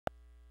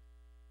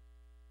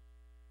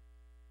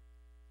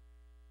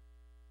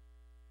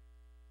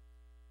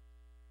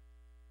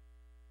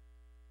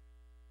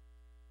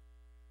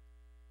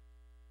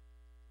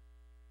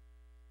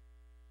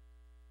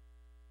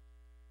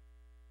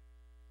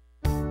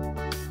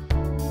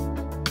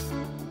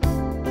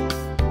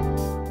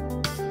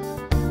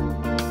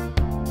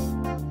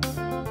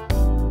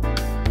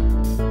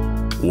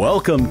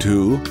Welcome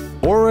to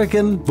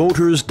Oregon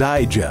Voters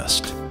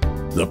Digest,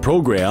 the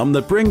program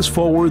that brings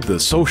forward the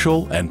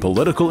social and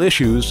political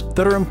issues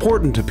that are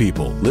important to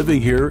people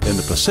living here in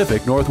the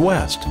Pacific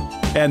Northwest.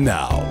 And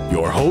now,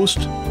 your host,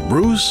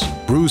 Bruce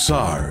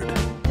Broussard.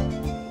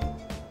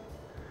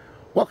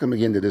 Welcome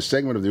again to this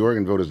segment of the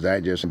Oregon Voters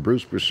Digest, and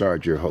Bruce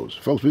Broussard, your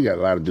host. Folks, we got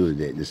a lot to do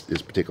today,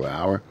 this particular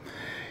hour.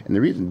 And the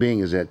reason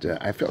being is that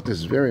I felt this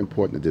is very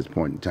important at this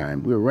point in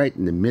time. We're right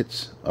in the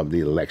midst of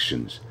the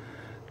elections,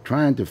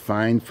 trying to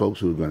find folks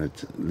who are going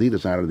to lead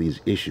us out of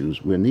these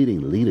issues. We're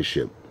needing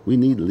leadership. We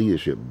need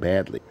leadership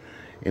badly.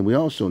 And we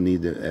also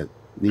need to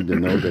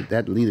know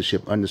that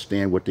leadership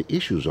understand what the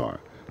issues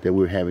are that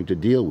we're having to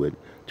deal with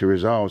to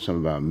resolve some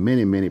of our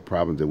many, many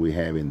problems that we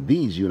have in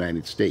these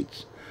United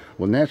States.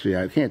 Well, naturally,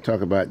 I can't talk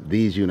about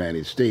these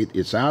United States.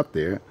 It's out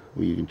there.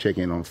 Well, you can check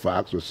in on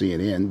Fox or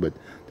CNN, but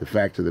the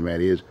fact of the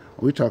matter is,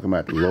 we're talking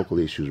about the local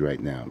issues right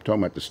now. I'm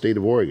talking about the state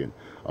of Oregon,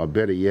 or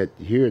better yet,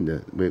 here in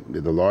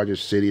the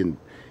largest city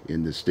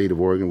in the state of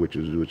Oregon, which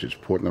is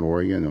Portland,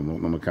 Oregon, the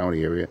Multnomah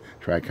County area,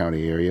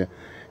 Tri-County area,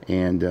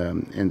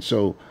 and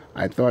so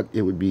I thought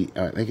it would be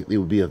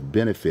of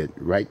benefit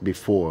right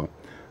before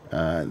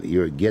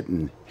you're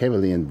getting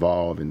heavily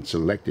involved in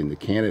selecting the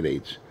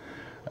candidates.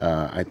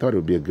 I thought it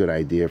would be a good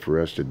idea for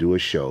us to do a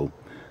show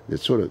that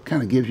sort of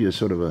kind of gives you a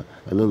sort of a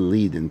little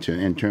lead in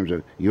terms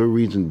of your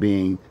reason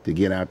being to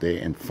get out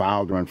there and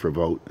file to run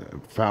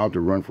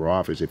for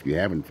office if you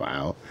haven't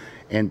filed,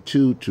 and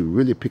two, to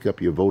really pick up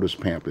your voters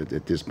pamphlet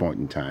at this point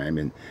in time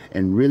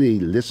and really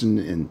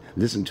listen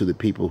to the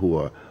people who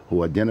are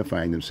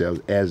identifying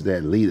themselves as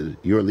their leaders,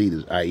 your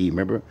leaders, i.e.,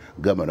 remember,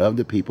 government of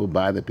the people,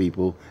 by the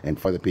people, and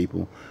for the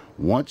people.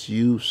 Once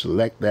you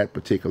select that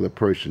particular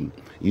person,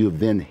 you've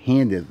then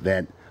handed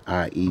that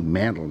i.e.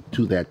 mantle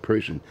to that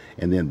person,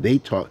 and then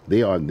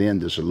they are then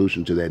the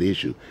solution to that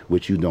issue,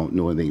 which you don't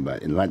know anything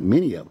about. And like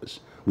many of us,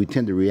 we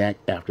tend to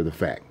react after the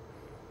fact.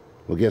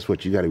 Well, guess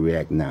what? You got to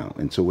react now.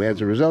 And so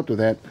as a result of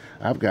that,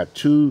 I got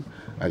two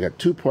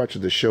parts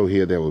of the show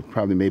here that will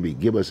probably maybe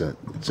give us a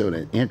sort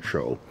of an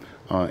intro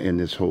in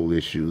this whole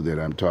issue that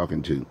I'm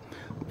talking to.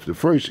 The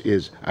first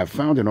is I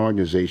found an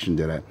organization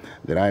that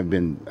I've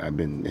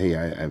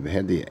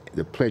had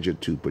the pleasure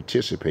to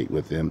participate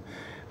with them.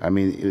 I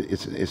mean,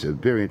 it's a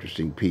very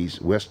interesting piece.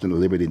 Western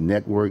Liberty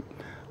Network.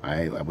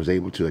 I was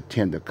able to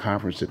attend a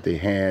conference that they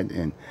had,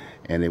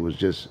 and it was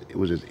just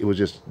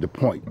the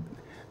point.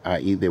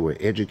 I.e., they were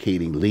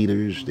educating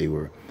leaders. They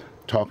were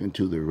talking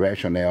to the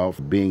rationale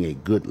for being a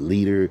good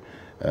leader.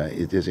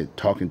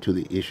 Talking to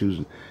the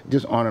issues,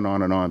 just on and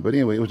on and on. But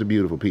anyway, it was a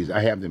beautiful piece.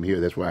 I have them here.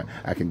 That's why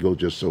I can go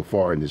just so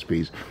far in this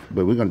piece.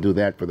 But we're going to do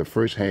that for the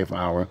first half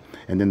hour.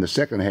 And then the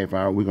second half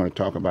hour, we're going to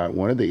talk about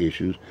one of the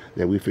issues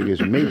that we figure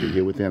is major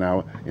here within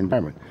our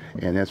environment.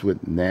 And that's with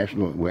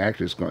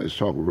it's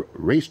called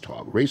race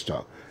talk.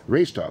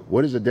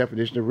 What is the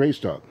definition of race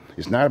talk?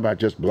 It's not about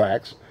just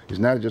blacks. It's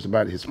not just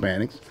about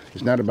Hispanics.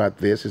 It's not about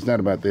this. It's not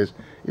about this.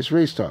 It's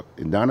race talk.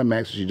 And Donna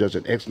Maxey, she does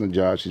an excellent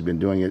job. She's been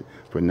doing it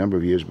for a number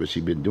of years, but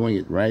she's been doing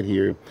it right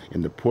here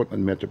in the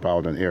Portland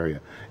metropolitan area.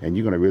 And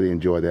you're going to really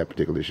enjoy that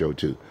particular show,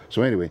 too.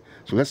 So anyway,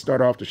 let's start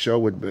off the show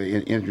with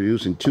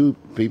introducing two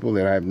people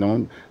that I've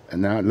known.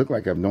 And now it looks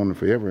like I've known them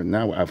forever. And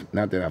now,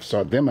 not that I've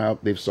sought them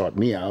out, they've sought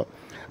me out.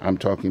 I'm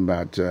talking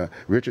about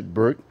Richard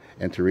Burke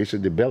and Teresa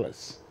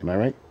DeBellis. Am I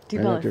right?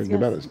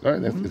 DeBellis. All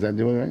right, is that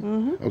doing right?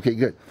 Mm-hmm. Okay,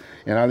 good.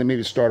 And I'll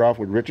maybe start off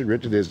with Richard.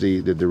 Richard is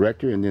the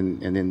director, and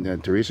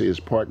then Teresa is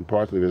part and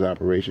parcel of his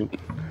operation.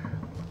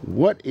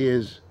 What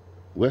is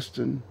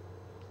Western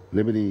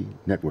Liberty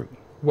Network?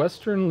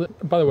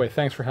 By the way,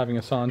 thanks for having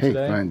us on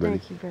today. Hey, fine, buddy.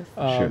 Thank you, Bruce.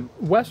 Sure.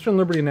 Western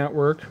Liberty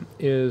Network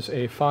is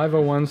a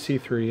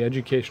 501c3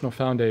 educational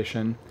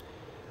foundation,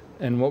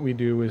 and what we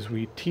do is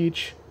we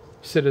teach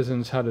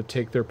citizens how to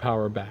take their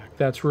power back.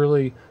 That's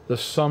really the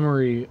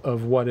summary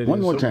of what it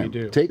is that we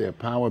do. Take their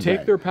power back.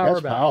 Take their power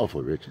back. That's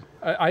powerful, Richard.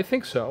 I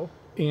think so.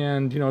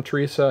 And,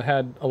 Teresa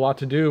had a lot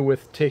to do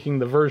with taking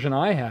the version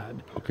I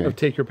had of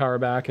Take Your Power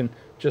Back and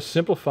just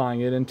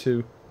simplifying it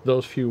into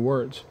those few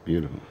words.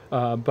 Beautiful.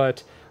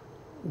 But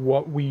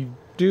what we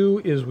do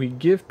is we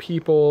give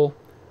people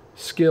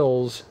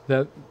skills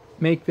that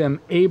make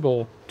them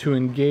able to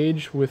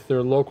engage with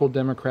their local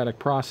democratic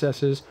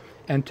processes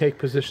and take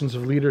positions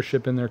of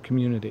leadership in their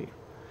community.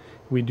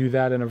 We do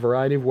that in a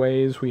variety of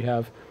ways. We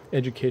have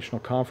educational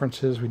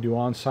conferences, we do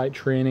on-site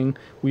training,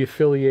 we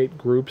affiliate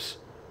groups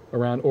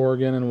around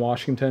Oregon and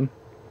Washington,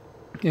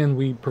 and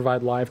we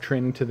provide live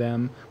training to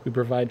them. We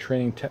provide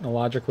training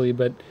technologically,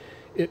 but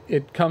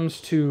it comes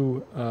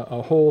to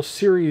a whole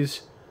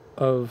series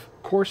of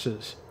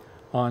courses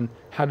on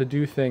how to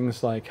do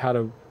things like how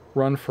to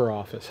run for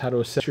office, how to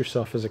assess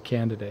yourself as a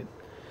candidate,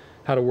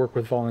 how to work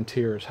with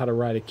volunteers, how to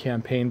write a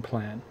campaign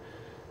plan.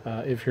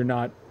 If you're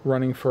not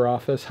running for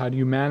office, how do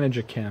you manage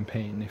a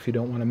campaign? If you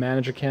don't want to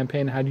manage a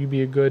campaign, how do you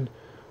be a good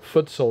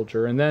foot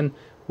soldier? And then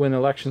when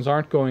elections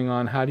aren't going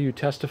on, how do you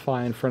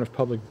testify in front of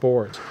public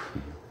boards?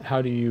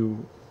 How do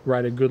you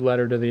write a good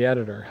letter to the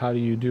editor? How do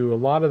you do a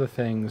lot of the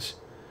things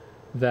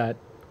that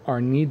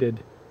are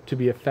needed to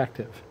be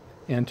effective?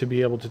 and to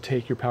be able to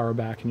take your power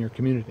back in your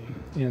community.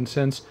 And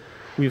since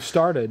we've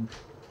started,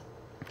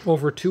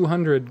 over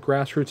 200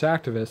 grassroots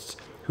activists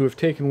who have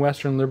taken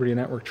Western Liberty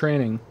Network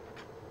training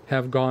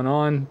have gone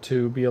on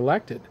to be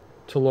elected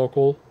to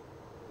local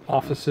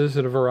offices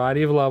at a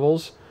variety of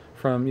levels,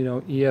 from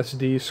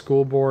ESD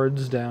school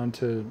boards down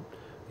to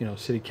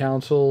city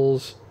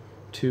councils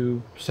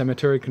to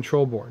cemetery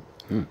control board.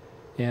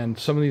 And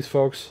some of these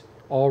folks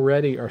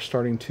already are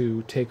starting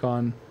to take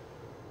on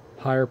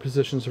higher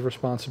positions of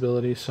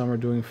responsibility. Some are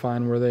doing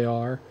fine where they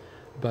are,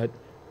 but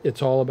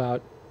it's all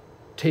about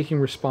taking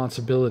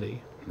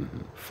responsibility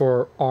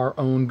for our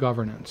own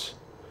governance.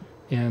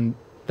 And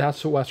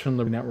that's what Western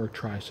Liberty Network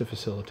tries to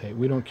facilitate.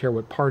 We don't care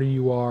what party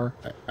you are.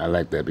 I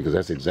like that, because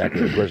that's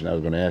exactly the question I was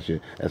going to ask you.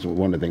 That's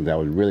one of the things I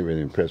was really,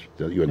 really impressed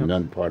with, your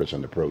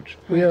nonpartisan approach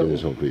to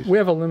this whole piece. We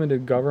have a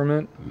limited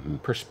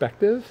government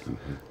perspective,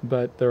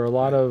 but there are a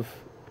lot of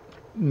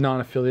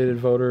non-affiliated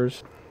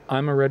voters.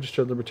 I'm a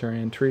registered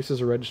libertarian.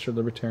 Teresa's a registered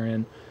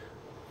libertarian.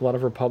 A lot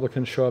of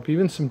Republicans show up,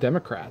 even some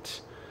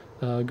Democrats.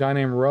 A guy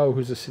named Rowe,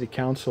 who's a city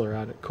councilor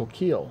out at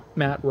Coquille.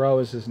 Matt Rowe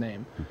is his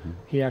name.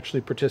 He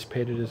actually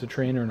participated as a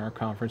trainer in our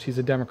conference. He's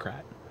a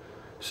Democrat.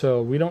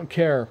 So we don't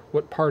care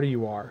what party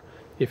you are.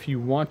 If you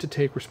want to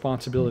take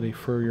responsibility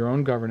for your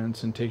own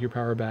governance and take your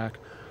power back,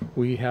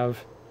 we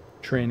have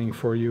training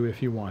for you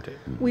if you want it.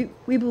 We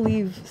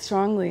believe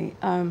strongly.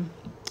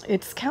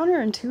 It's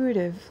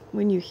counterintuitive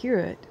when you hear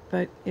it,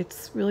 but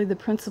it's really the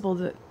principle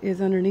that is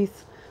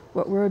underneath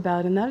what we're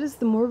about, and that is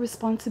the more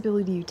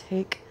responsibility you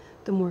take,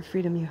 the more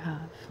freedom you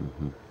have.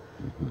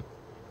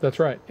 That's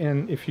right.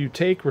 And if you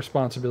take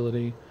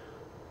responsibility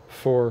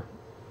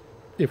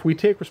if we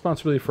take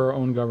responsibility for our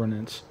own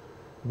governance,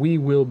 we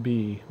will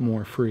be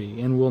more free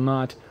and will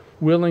not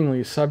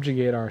willingly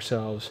subjugate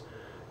ourselves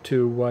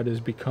to what is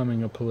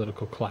becoming a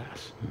political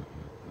class.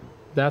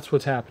 That's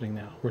what's happening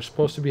now. We're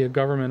supposed to be a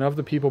government of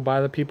the people, by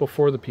the people,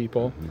 for the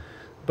people,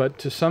 but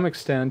to some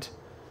extent,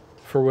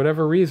 for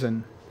whatever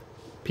reason,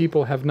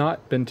 people have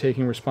not been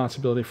taking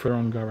responsibility for their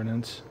own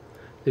governance.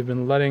 They've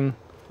been letting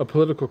a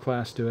political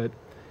class do it,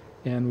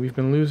 and we've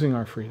been losing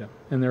our freedom.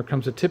 And there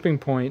comes a tipping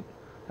point.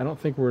 I don't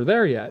think we're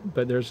there yet,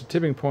 but there's a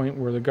tipping point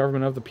where the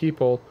government of the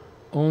people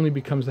only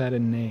becomes that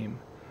in name,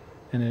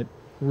 and it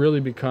really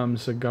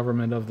becomes a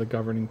government of the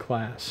governing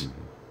class,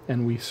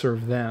 and we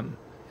serve them,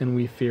 and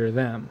we fear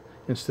them,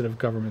 instead of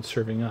government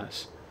serving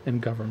us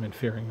and government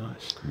fearing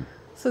us.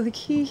 So the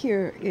key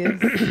here is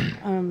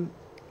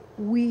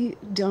we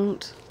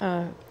don't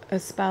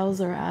espouse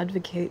or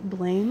advocate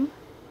blame,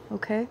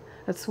 okay?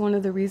 That's one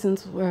of the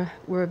reasons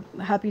we're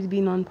happy to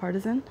be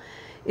nonpartisan.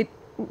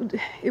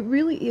 It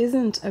really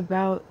isn't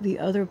about the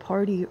other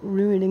party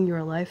ruining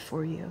your life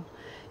for you.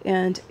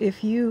 And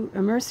if you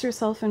immerse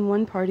yourself in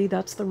one party,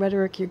 that's the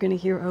rhetoric you're going to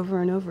hear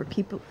over and over.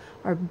 People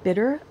are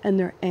bitter and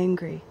they're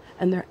angry.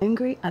 And they're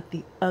angry at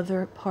the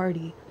other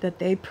party that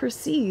they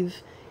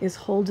perceive is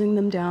holding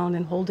them down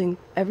and holding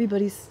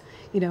everybody's,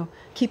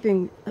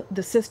 keeping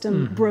the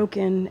system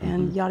broken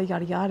and yada,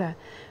 yada, yada.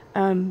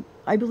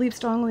 I believe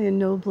strongly in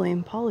no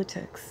blame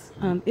politics.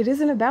 It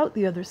isn't about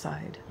the other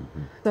side.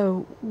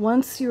 So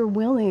once you're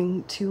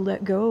willing to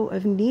let go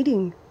of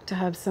needing to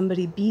have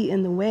somebody be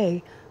in the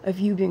way of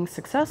you being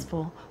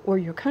successful, or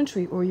your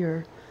country, or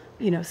your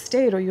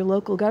state, or your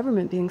local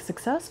government being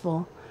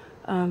successful,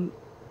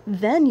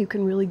 then you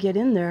can really get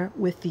in there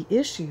with the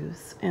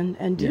issues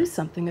and do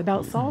something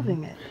about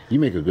solving it. You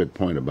make a good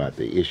point about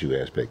the issue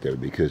aspect of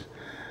it, because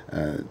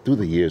through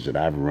the years that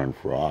I've run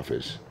for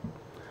office,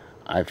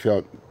 I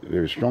felt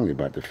very strongly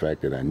about the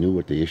fact that I knew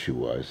what the issue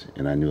was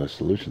and I knew a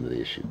solution to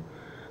the issue.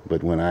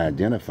 But when I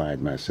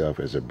identified myself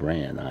as a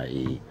brand,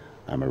 i.e.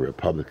 I'm a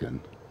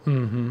Republican,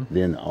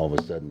 then all of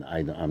a sudden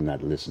I'm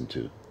not listened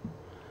to.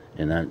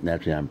 And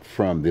naturally I'm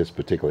from this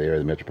particular area,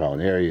 the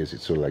metropolitan areas.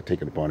 It's sort of like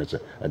taken upon, it's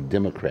a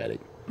Democratic.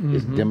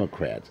 It's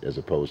Democrats as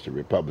opposed to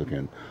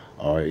Republican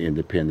or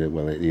independent.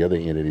 Well, the other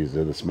entities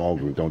of the small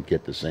group don't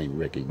get the same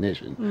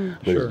recognition.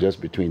 But it's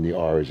just between the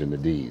R's and the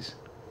D's.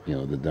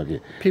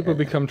 People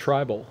become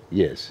tribal.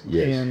 Yes.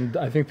 And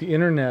I think the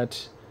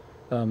internet,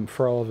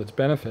 for all of its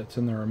benefits,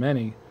 and there are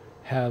many,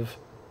 have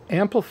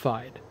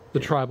amplified the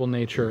tribal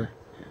nature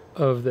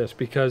of this,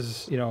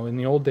 because in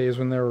the old days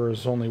when there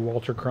was only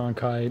Walter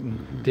Cronkite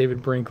and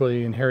David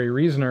Brinkley and Harry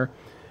Reasoner,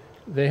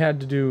 they had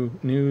to do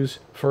news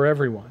for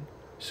everyone.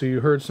 So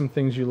you heard some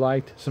things you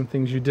liked, some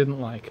things you didn't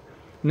like.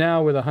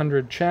 Now with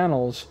 100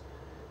 channels,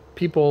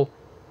 people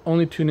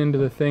only tune into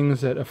the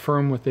things that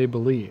affirm what they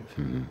believe.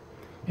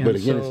 But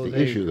again, it's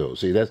the issue, though.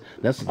 See, that's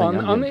the thing.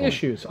 On the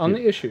issues.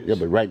 Yeah,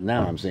 but right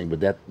now I'm saying, but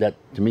that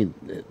to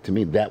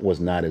me that was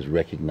not as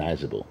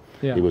recognizable.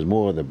 Yeah. It was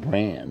more the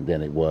brand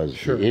than it was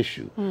Sure. the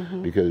issue.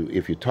 Because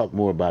if you talk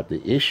more about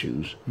the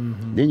issues,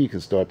 then you can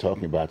start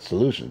talking about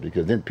solutions.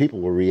 Because then people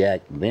will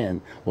react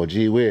then, well,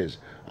 gee whiz,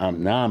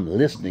 now I'm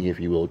listening, if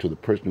you will, to the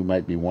person who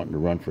might be wanting to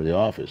run for the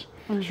office.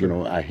 You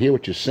know, I hear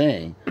what you're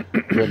saying,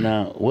 but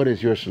now what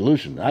is your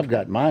solution? I've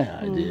got my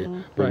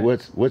idea, but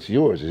Right. what's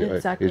yours?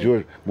 Exactly. Is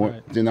yours more?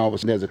 Right. Then all of a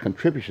sudden there's a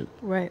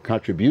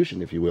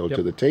contribution, if you will, Yep.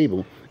 to the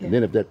table. And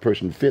then if that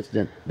person fits,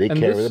 then they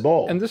carry the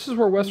ball. And this is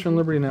where Western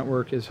Liberty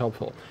Network is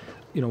helpful.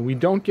 You know, we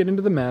don't get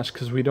into the mess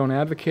because we don't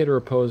advocate or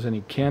oppose any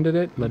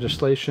candidate,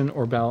 legislation,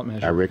 or ballot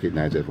measure. I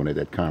recognize that when at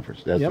that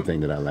conference. That's Yep. the thing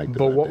that I liked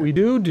But about what that. we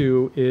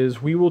do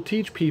is we will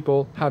teach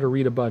people how to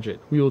read a budget.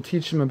 We will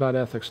teach them about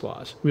ethics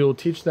laws. We will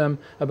teach them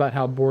about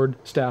how board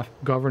staff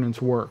governance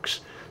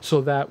works,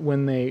 so that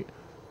when they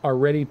are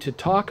ready to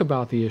talk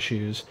about the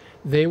issues,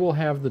 they will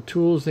have the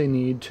tools they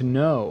need to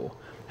know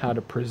how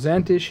to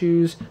present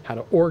issues, how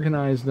to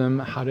organize them,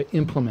 how to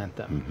implement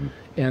them.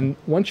 And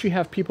once you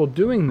have people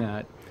doing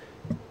that,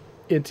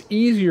 it's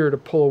easier to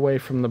pull away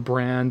from the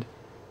brand,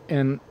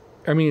 and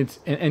I mean it's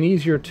and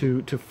easier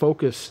to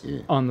focus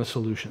on the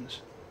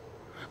solutions.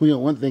 Well, you know,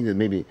 one thing that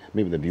maybe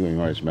the viewing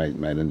audience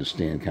might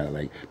understand, kind of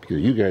like, because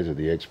you guys are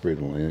the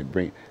expert on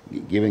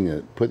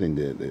putting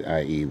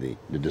the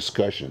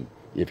discussion,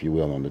 if you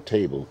will, on the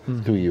table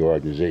through your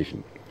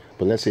organization.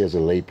 But let's say as a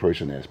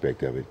layperson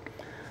aspect of it,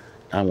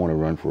 I want to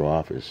run for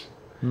office,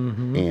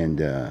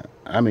 and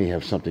I may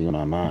have something on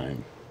my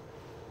mind,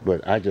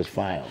 but I just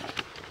filed.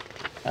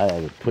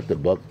 I'll put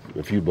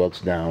a few bucks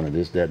down, and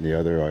this, that, and the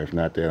other, or if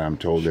not that, I'm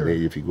told that,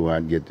 hey, if you go out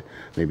and get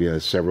maybe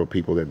several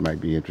people that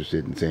might be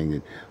interested in saying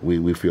that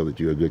we feel that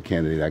you're a good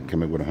candidate, I can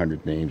come up with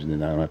 100 names, and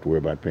then I don't have to worry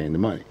about paying the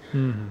money.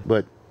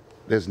 But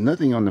there's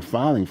nothing on the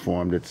filing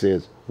form that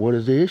says, what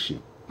is the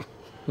issue?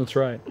 That's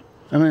right.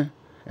 I mean,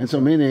 and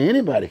so maybe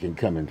anybody can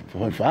come and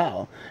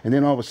file, and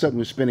then all of a sudden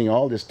we're spending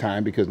all this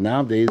time, because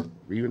nowadays,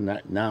 even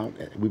now,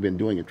 we've been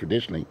doing it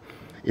traditionally,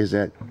 is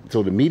that,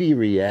 so the media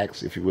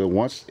reacts, if you will,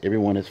 once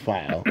everyone has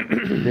filed,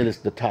 then it's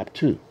the top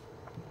two.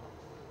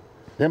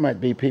 There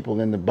might be people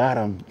in the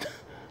bottom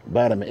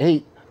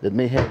 8 that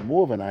may have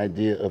more of an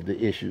idea of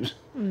the issues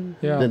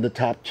than the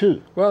top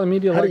two. Well, the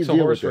media How do likes you a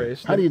deal horse with that?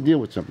 race. How do you deal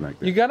with something like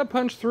that? You got to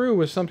punch through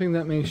with something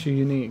that makes you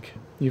unique.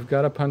 You've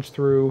got to punch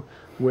through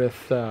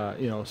with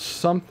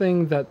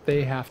something that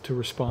they have to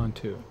respond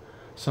to,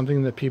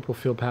 something that people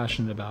feel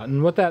passionate about.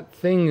 And what that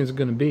thing is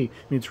going to be,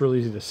 I mean, it's real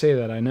easy to say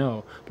that, I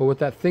know, but what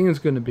that thing is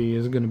going to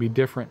be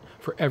different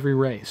for every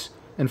race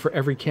and for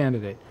every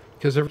candidate,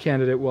 because every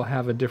candidate will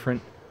have a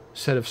different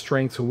set of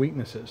strengths and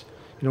weaknesses.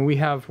 You know, we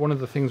have, one of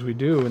the things we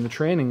do in the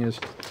training is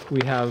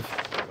we have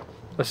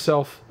a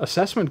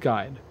self-assessment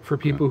guide for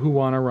people who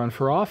want to run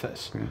for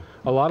office.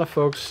 A lot of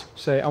folks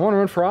say, I want to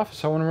run for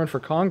office, I want to run for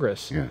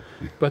Congress,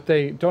 but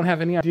they don't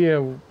have any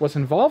idea what's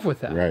involved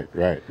with that.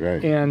 Right.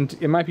 And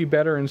it might be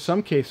better in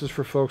some cases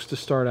for folks to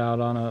start out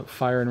on a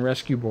fire and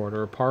rescue board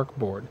or a park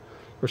board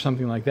or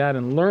something like that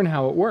and learn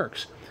how it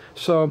works.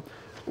 So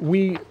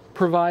we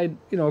provide,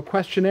 a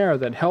questionnaire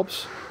that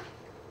helps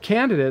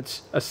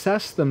candidates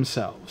assess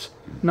themselves,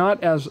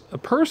 not as a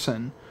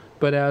person,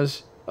 but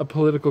as a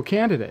political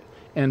candidate.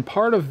 And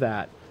part of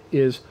that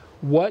is,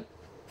 what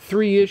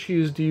 3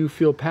 issues do you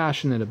feel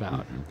passionate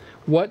about?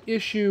 What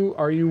issue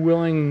are you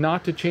willing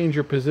not to change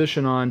your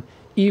position on,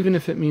 even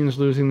if it means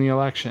losing the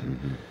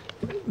election?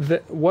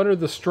 What are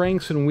the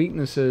strengths and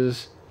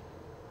weaknesses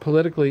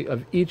politically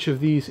of each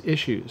of these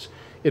issues?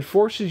 It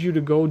forces you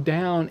to go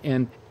down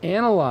and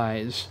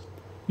analyze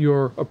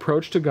your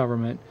approach to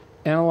government,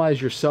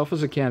 analyze yourself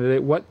as a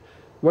candidate. What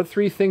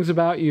 3 things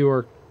about you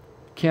are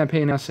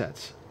campaign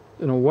assets?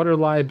 What are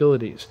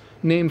liabilities?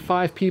 Name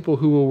 5 people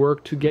who will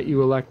work to get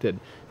you elected.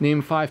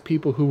 Name 5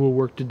 people who will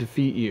work to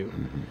defeat you.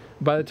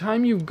 By the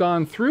time you've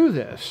gone through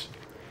this,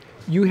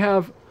 you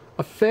have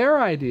a fair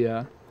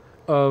idea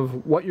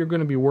of what you're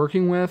going to be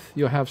working with.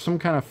 You'll have some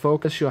kind of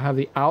focus. You'll have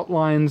the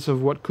outlines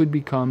of what could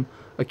become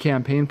a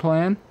campaign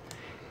plan.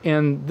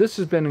 And this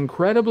has been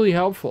incredibly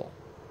helpful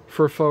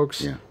for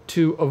folks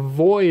to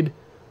avoid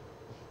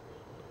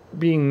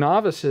being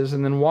novices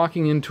and then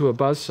walking into a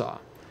buzzsaw,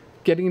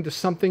 getting into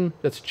something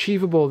that's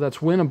achievable, that's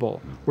winnable,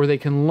 where they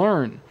can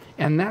learn.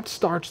 And that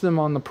starts them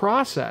on the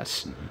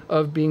process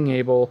of being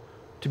able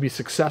to be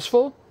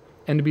successful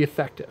and to be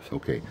effective.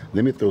 Okay,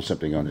 let me throw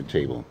something on the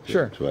table.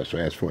 Sure. So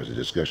as far as the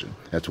discussion,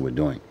 that's what we're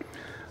doing.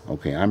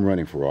 Okay, I'm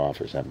running for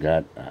office. I've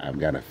got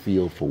a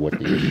feel for what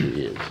the issue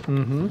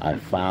is. I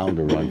filed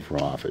to run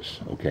for office.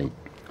 Okay,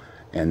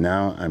 and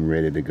now I'm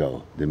ready to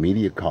go. The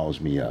media calls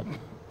me up.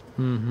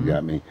 You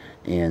got me?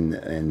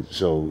 And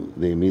so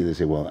they immediately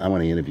say, well, I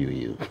want to interview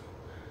you.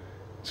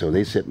 So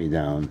they sit me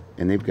down,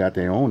 and they've got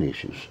their own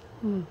issues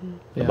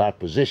about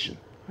position.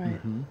 Right.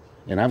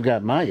 And I've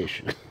got my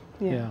issue.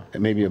 Yeah.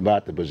 Maybe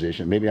about the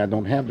position. Maybe I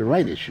don't have the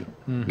right issue.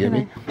 Get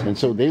me? And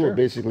so they will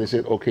basically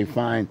say, okay,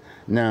 fine.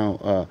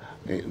 Now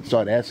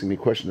start asking me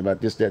questions about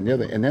this, that, and the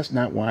other. And that's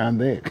not why I'm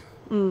there.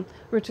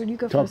 Richard, you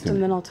go Talk first, to and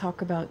me. then I'll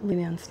talk about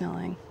Leanne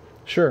Snelling.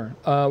 Sure.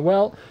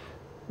 Well,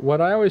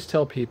 what I always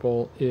tell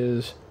people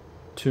is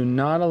to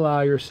not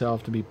allow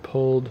yourself to be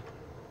pulled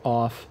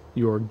off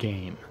your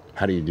game.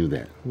 How do you do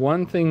that?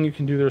 One thing you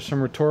can do, there's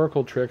some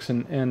rhetorical tricks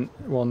and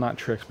well, not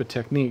tricks, but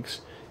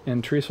techniques.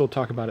 And Teresa will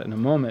talk about it in a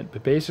moment.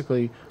 But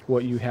basically,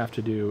 what you have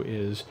to do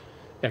is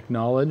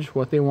acknowledge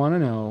what they want to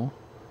know,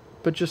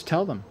 but just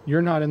tell them,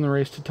 you're not in the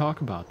race to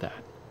talk about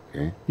that.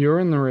 Okay. You're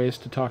in the race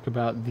to talk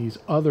about these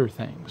other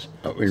things.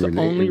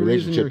 In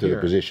relationship to the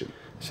position.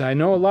 So I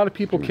know a lot of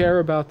people care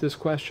about this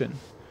question,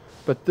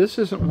 but this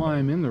isn't why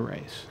I'm in the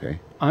race. Okay.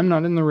 I'm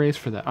not in the race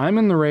for that. I'm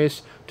in the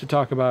race to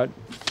talk about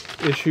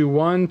issue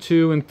 1,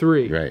 2, and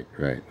 3.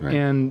 Right.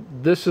 And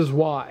this is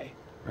why.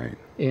 Right.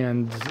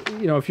 And,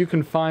 you know, if you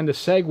can find a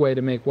segue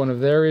to make one of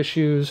their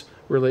issues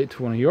relate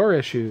to one of your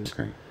issues,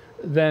 Okay.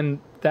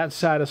 then that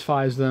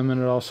satisfies them,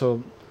 and it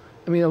also,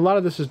 I mean, a lot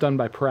of this is done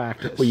by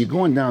practice. Well, you're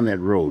going down that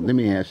road. Let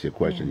me ask you a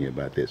question here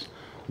about this.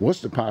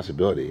 What's the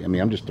possibility? I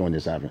mean, I'm just throwing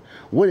this out.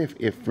 What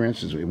if, for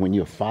instance, when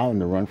you're filing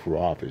to run for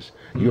office,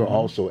 you're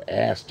also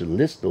asked to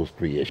list those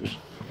 3 issues?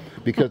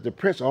 Because the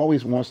press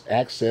always wants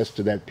access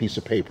to that piece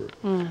of paper.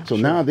 So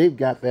now they've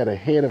got that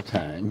ahead of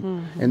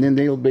time, and then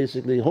they'll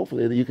basically,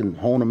 hopefully, you can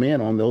hone them in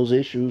on those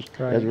issues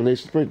as it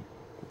relates to print.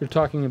 You're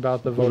talking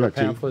about the voter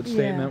pamphlet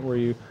statement where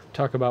you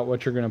talk about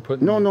what you're going to put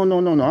in. No.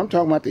 I'm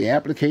talking about the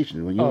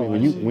application.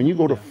 When you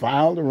go to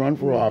file to run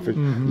for office,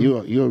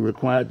 you're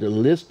required to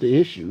list the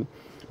issue,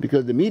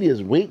 because the media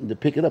is waiting to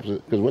pick it up.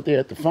 Because what they're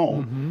at the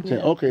phone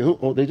saying,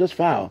 okay, they just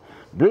filed.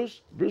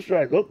 Bruce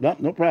Wright,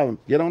 no problem.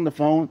 Get on the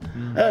phone.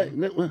 Hey,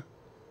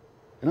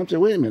 and I'm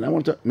saying, wait a minute, I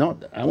want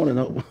to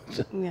know.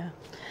 Yeah.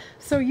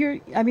 So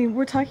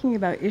we're talking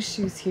about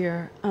issues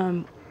here.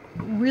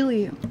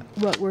 Really,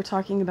 what we're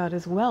talking about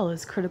as well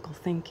is critical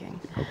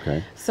thinking.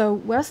 Okay. So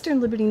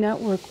Western Liberty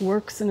Network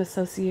works in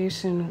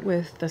association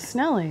with the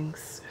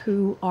Snellings,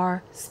 who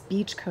are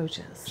speech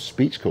coaches.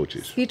 Speech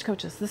coaches. Speech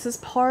coaches. This is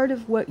part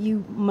of what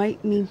you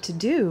might need to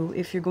do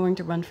if you're going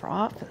to run for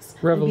office.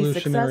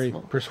 Revolutionary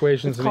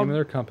Persuasion is the name of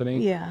their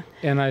company. Yeah.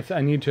 And I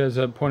need to, as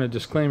a point of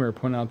disclaimer,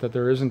 point out that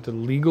there isn't a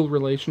legal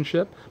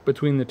relationship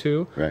between the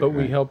two, but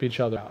we help each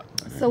other out.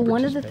 So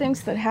one of the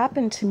things that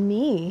happened to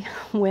me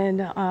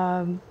when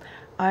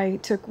I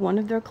took one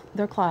of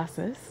their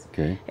classes,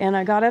 and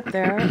I got up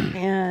there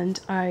and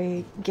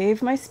I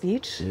gave my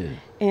speech,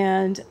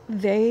 and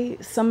they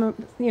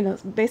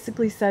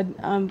basically said,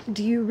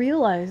 do you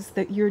realize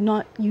that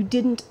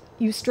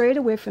you strayed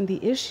away from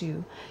the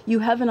issue, you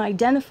haven't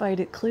identified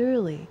it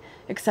clearly,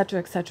 etc.,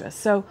 etc.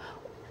 So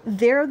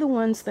they're the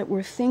ones that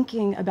were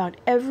thinking about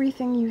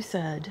everything you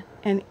said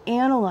and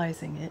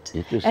analyzing it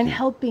and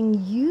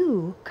helping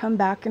you come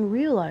back and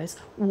realize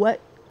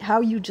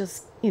how you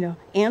just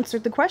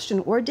answered the question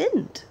or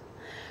didn't.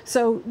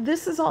 So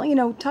this is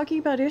all, talking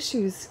about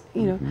issues,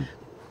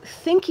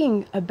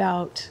 thinking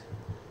about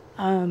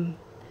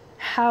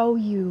how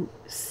you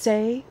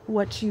say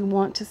what you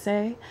want to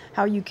say,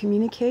 how you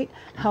communicate,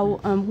 how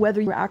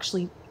whether you're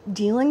actually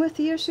dealing with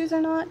the issues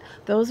or not.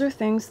 Those are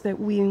things that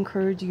we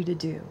encourage you to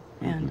do.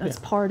 And that's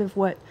part of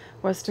what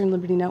Western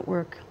Liberty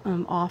Network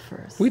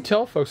offers. We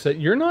tell folks that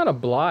you're not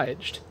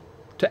obliged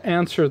to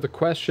answer the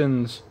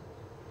questions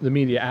the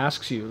media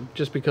asks you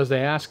just because they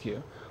ask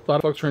you. A lot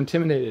of folks are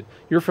intimidated.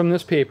 You're from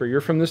this paper,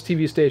 you're from this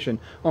TV station.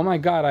 Oh my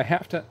God, I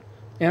have to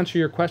answer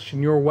your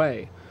question your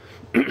way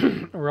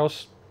or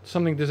else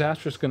something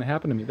disastrous is going to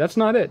happen to me. That's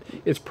not it.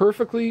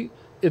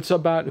 It's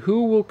about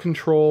who will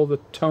control the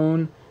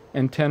tone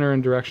and tenor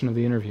and direction of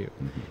the interview.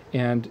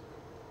 And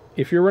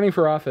if you're running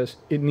for office,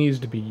 it needs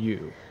to be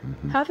you.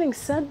 Having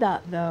said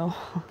that, though,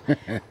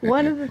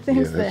 one of the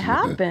things that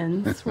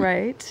happens,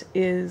 right,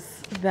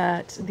 is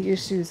that the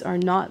issues are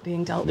not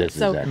being dealt with.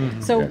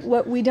 So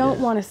what we don't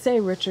want to say,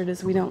 Richard,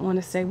 is we don't want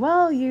to say,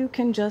 well, you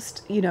can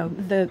just,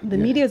 the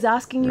media is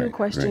asking you a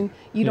question,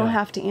 you don't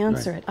have to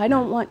answer it. I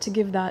don't want to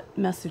give that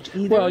message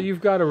either. Well,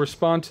 you've got to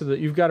respond to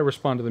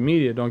the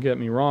media. Don't get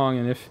me wrong,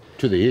 and if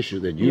to the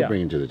issue that you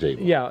bring to the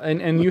table. Yeah,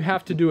 and you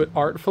have to do it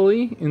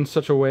artfully in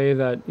such a way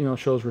that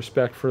shows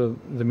respect for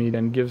the media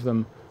and gives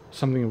them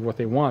something of what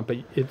they want. But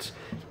it's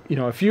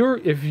if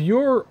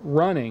you're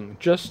running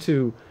just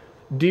to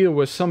deal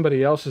with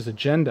somebody else's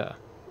agenda,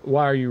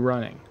 why are you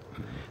running?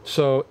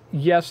 So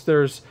yes,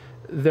 it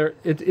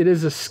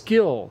is a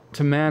skill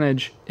to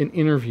manage an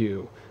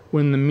interview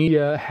when the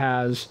media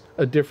has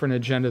a different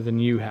agenda than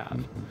you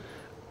have.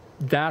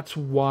 That's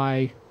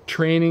why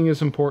training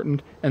is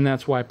important, and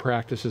that's why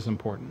practice is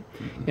important.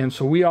 And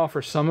so we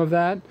offer some of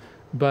that,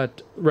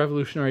 but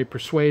Revolutionary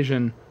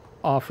Persuasion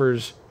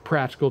offers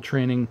practical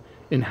training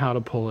in how to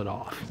pull it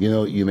off.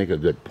 You make a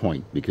good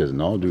point, because in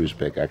all due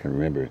respect, I can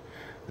remember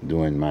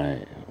during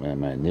my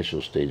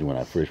initial stage when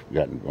I first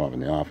got involved in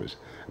the office,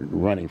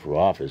 running for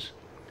office,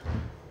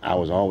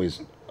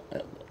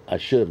 I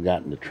should have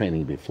gotten the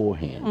training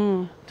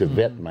beforehand to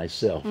vet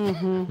myself,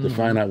 to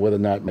find out whether or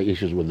not my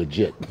issues were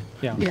legit.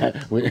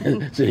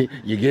 Yeah. See,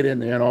 you get in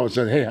there and all of a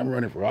sudden, hey, I'm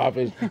running for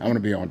office. I'm going to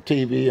be on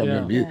TV. I'm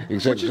going to be, et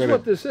cetera, Which is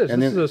what this is.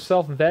 And this then, is a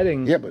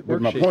self-vetting. Yeah,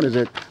 but my point is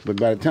that, but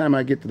by the time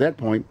I get to that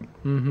point,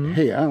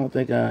 hey, I don't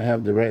think I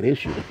have the right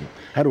issue.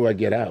 How do I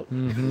get out?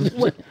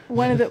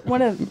 One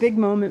of the big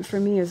moment for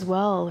me as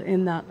well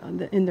in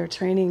their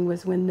training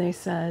was when they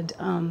said,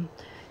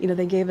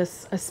 they gave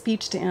us a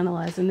speech to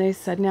analyze, and they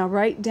said, now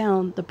write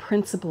down the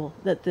principle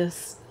that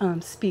this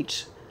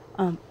speech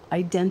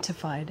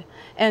identified.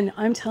 And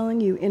I'm telling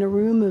you, in a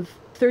room of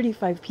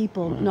 35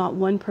 people, not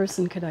one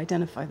person could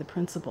identify the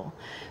principle.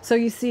 So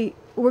you see,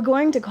 we're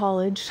going to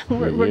college,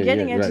 we're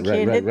getting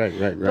educated,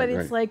 but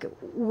it's like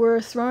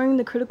we're throwing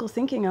the critical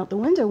thinking out the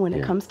window when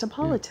it comes to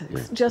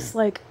politics. Just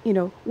like,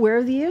 where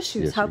are the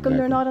issues? Yes, How come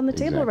they're not on the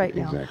table right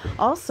now? Exactly.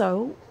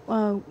 Also,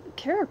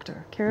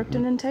 character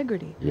and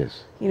integrity.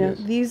 Yes.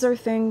 These are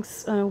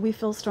things we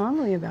feel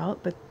strongly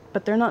about,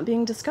 but they're not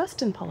being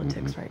discussed in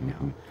politics right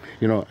now.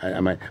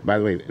 By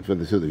the way, for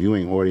the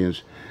viewing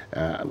audience,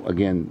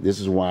 again, this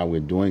is why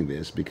we're doing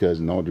this, because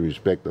in all due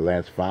respect, the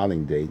last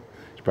filing date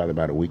is probably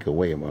about a week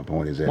away. And my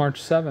point is that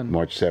March 7th.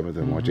 March 7th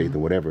or March 8th or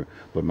whatever.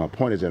 But my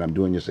point is that I'm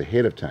doing this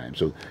ahead of time.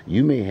 So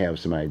you may have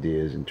some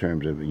ideas in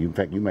terms of, in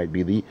fact, you might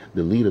be the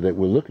leader that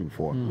we're looking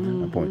for.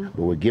 My point.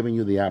 But we're giving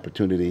you the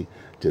opportunity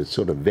to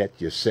sort of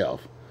vet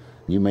yourself.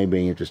 You may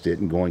be interested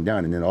in going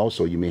down, and then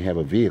also you may have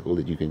a vehicle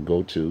that you can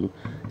go to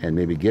and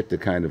maybe get the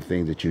kind of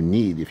things that you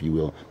need, if you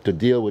will, to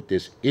deal with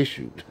this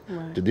issue,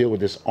 to deal with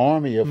this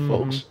army of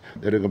folks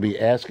that are going to be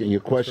asking you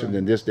questions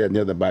and this, that, and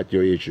the other about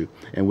your issue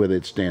and whether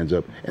it stands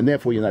up. And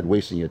therefore, you're not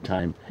wasting your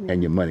time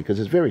and your money, because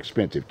it's very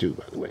expensive too,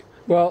 by the way.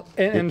 Well,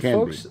 and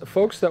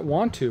folks that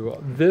want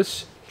to,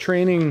 this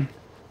training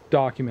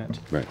document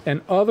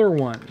and other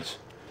ones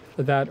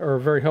that are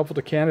very helpful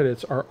to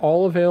candidates are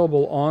all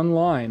available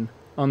online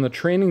on the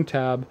training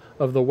tab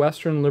of the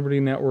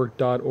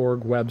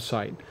westernlibertynetwork.org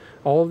website.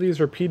 All of these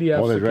are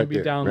PDFs that can be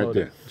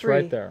downloaded. It's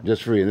right there.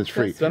 Just free, and it's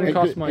free. It doesn't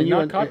cost money,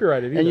 not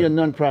copyrighted either. And you're a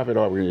non-profit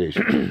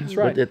organization. That's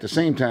right. But at the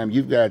same time,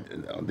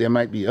 there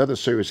might be other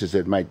services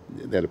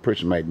that a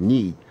person might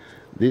need.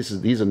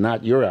 These are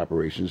not your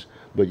operations,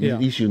 but at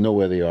least you know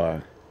where they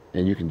are,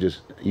 and you can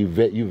you've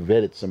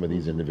vetted some of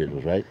these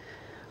individuals, right?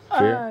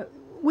 Fair?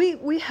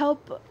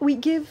 We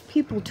give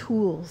people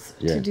tools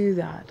to do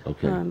that.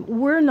 Okay.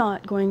 We're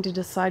not going to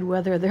decide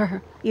whether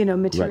they're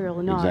material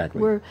or not.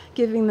 Exactly. We're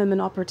giving them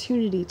an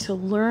opportunity to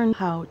learn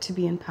how to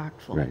be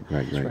impactful.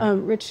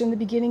 Right. Rich, in the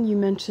beginning you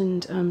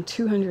mentioned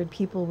 200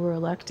 people were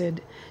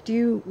elected. Do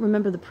you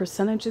remember the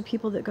percentage of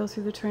people that go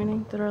through the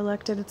training that are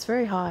elected? It's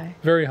very high.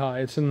 Very high.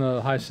 It's in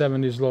the high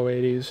 70s, low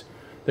 80s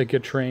that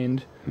get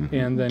trained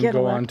and then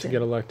go on to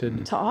get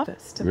elected to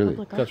office, to really?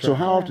 public office. So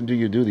how often do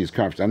you do these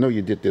conferences? I know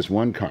you did this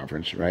one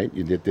conference, right?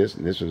 You did this,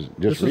 and this was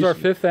just recently. Our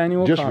 5th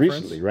annual conference.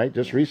 Just recently, right?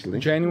 Just recently.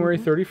 January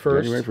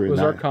 31st was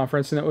our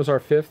conference, and it was our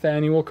 5th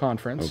annual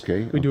conference.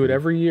 We do it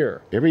every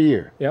year. Every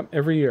year? Yep,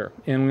 every year.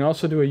 And we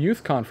also do a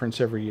youth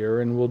conference every year,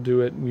 and we'll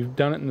do it. We've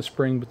done it in the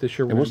spring, but this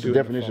year we're going to do it.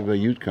 And what's the definition of a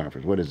youth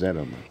conference? What is that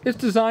on? It's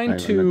designed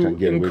to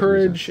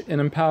encourage and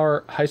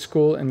empower high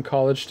school and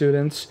college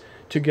students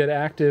to get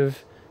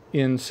active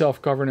in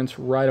self-governance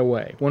right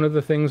away. One of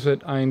the things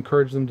that I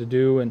encourage them to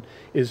do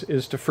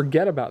is to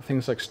forget about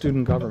things like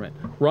student government.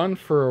 Run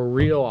for a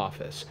real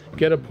office.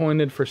 Get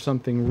appointed for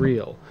something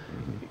real.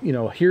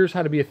 Here's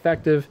how to be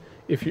effective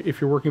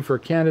if you're working for a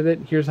candidate.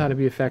 Here's how to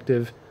be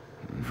effective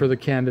for the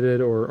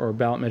candidate or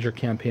ballot measure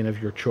campaign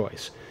of your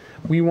choice.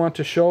 We want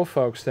to show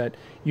folks that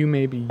you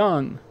may be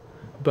young,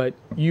 but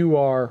you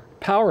are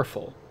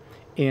powerful,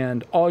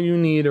 and all you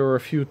need are a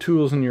few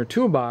tools in your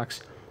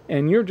toolbox,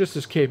 and you're just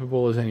as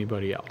capable as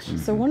anybody else.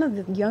 So one of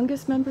the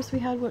youngest members we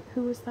had,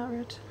 who was that,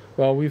 Rich?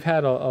 Well, we've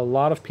had a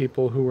lot of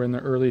people who were in the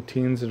early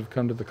teens that have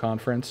come to the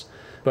conference,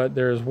 but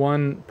there's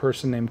one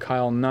person named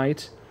Kyle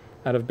Knight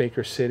out of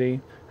Baker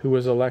City who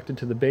was elected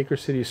to the Baker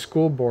City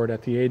School Board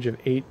at the age of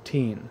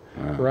 18,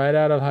 right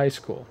out of high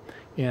school.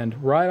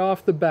 And right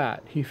off the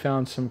bat, he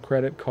found some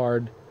credit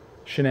card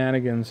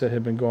shenanigans that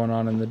had been going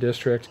on in the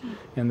district,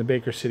 and the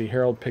Baker City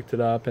Herald picked it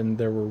up, and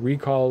there were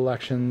recall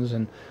elections,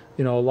 and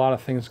a lot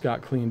of things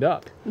got cleaned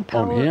up.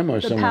 On him or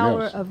someone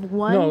else? Of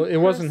one No, it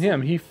wasn't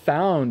person. him. He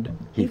found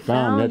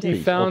some of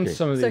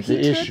these. So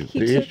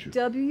he took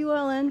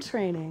WLN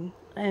training,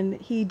 and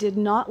he did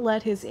not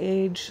let his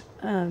age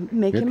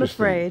make him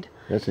afraid.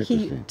 That's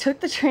interesting. He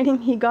took the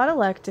training, he got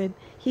elected,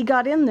 he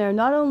got in there.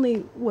 Not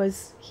only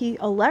was he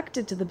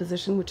elected to the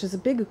position, which is a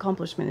big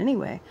accomplishment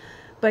anyway,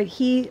 but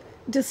he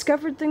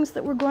discovered things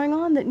that were going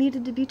on that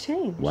needed to be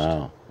changed.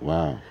 Wow.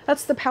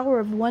 That's the power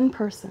of one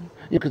person.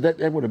 Yeah, because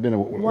that would have been a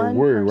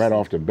worry right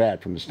off the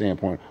bat from the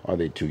standpoint, are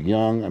they too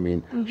young? I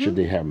mean, should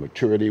they have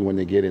maturity when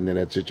they get into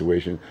that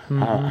situation?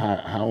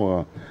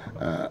 How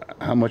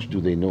much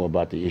do they know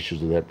about the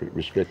issues of that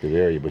restricted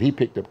area? But he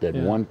picked up that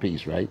one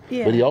piece, right?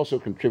 Yeah. But he also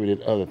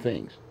contributed other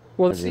things.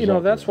 Well,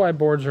 that's why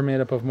boards are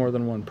made up of more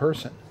than one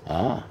person.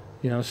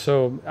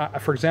 So,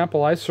 for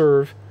example, I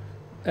serve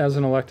as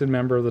an elected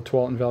member of the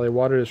Tualatin Valley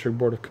Water District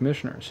Board of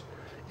Commissioners.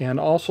 And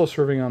also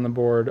serving on the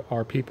board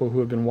are people who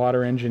have been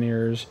water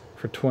engineers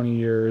for 20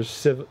 years,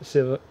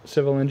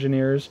 civil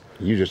engineers.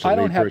 You just I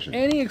don't have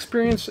any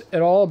experience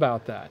at all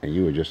about that. And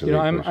you were just a you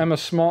know, lay person. I'm a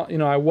small, you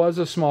know, I was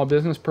a small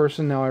business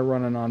person. Now I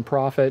run a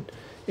nonprofit,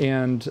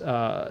 and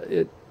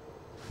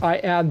I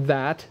add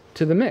that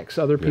to the mix.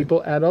 Other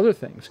people add other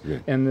things.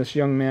 Good. And this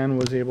young man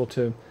was able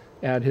to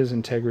add his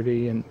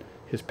integrity and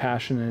his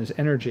passion and his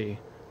energy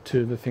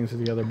to the things that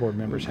the other board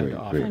members had to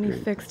offer. And he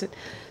fixed it.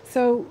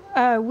 So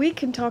we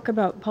can talk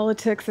about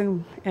politics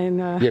and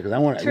because I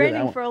want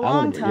training for a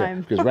long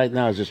time. Because right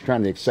now, I was just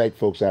trying to excite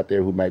folks out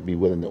there who might be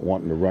wanting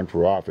to run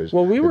for office.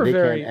 Well, we were they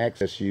very can't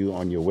access you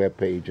on your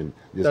webpage and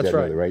this, That's that,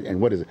 right. and other, right? And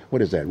what is it?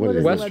 What is that? What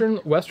is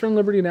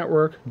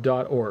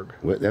WesternLibertyNetwork.org.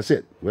 Well, that's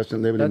it.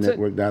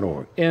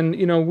 WesternLibertyNetwork.org. And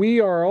you know,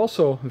 we are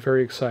also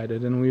very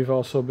excited, and we've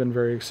also been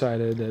very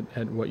excited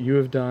at what you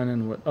have done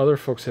and what other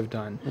folks have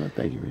done. Well,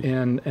 thank you, Reed.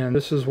 And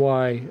this is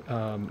why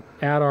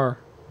at our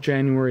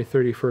January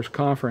 31st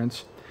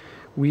conference,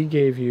 we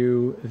gave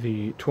you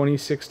the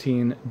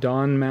 2016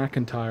 Don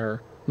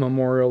McIntyre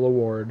Memorial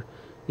Award,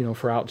 you know,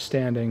 for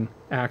outstanding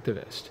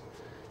activist.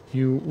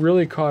 You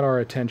really caught our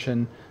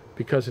attention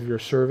because of your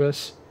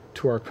service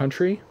to our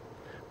country,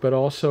 but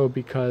also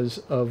because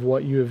of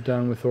what you have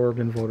done with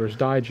Oregon Voters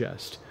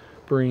Digest,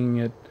 bringing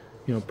it,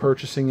 you know,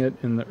 purchasing it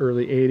in the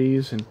early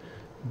 80s and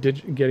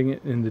getting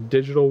it in the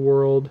digital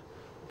world,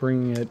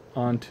 bringing it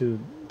onto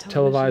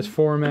televised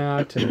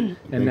format and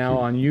now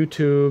on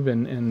YouTube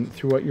and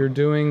through what you're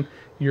doing.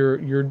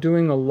 You're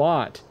doing a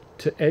lot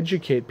to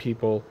educate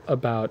people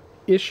about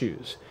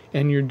issues,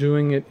 and you're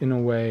doing it in a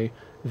way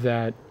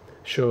that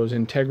shows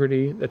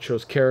integrity, that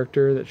shows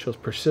character, that shows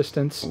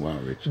persistence. Wow,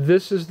 Rich.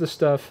 This is the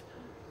stuff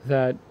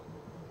that,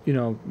 you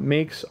know,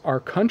 makes our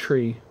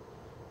country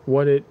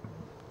what it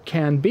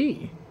can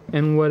be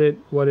and what it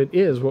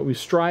is, what we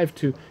strive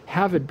to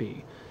have it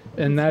be.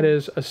 And that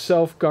is a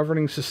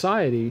self-governing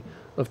society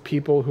of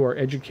people who are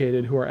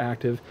educated, who are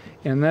active,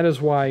 and that is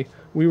why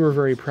we were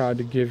very proud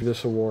to give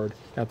this award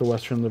at the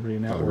Western Liberty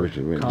Network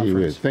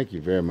conference. Thank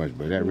you very much,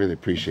 buddy. I really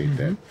appreciate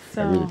that.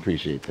 So, I really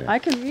appreciate that. I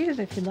can read it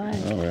if you like.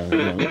 Oh, well,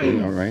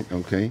 okay, all right,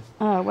 okay.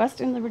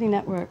 Western Liberty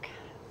Network,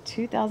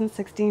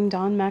 2016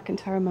 Don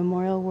McIntyre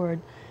Memorial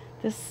Award.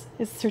 This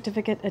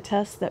certificate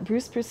attests that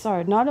Bruce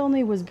Broussard, not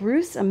only was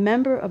Bruce a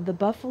member of the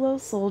Buffalo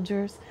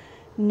Soldiers,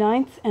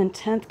 9th and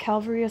 10th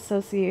Cavalry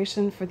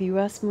Association for the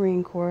U.S.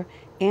 Marine Corps,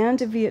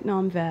 and a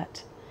Vietnam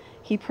vet,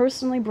 he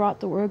personally brought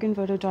the Oregon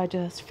Voter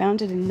Digest,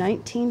 founded in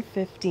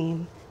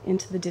 1915,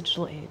 into the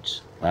digital age.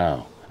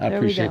 Wow, I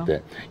There we appreciate go.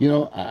 that. You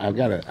know, I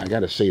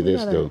gotta say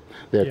this though.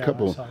 There are a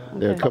couple.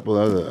 There are a couple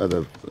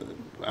other.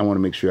 I want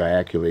to make sure I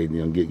accolade.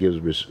 You know, gives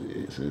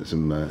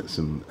some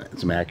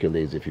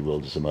accolades, if you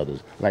will, to some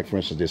others. Like for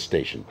instance, this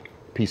station.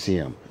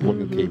 PCM,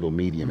 putting the cable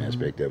medium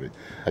aspect of it.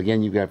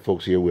 Again, you've got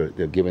folks here where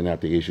they're giving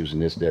out the issues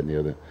and this, that, and the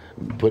other,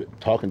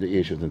 talking to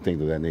issues and things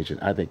of that nature.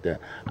 I think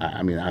that,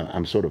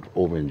 I'm sort of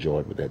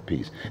overjoyed with that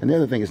piece. And the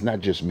other thing, it's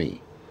not just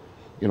me.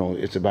 You know,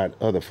 it's about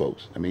other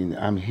folks. I mean,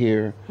 I'm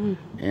here,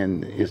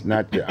 and it's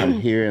not, I'm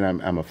here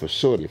and I'm a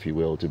facility, if you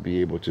will, to be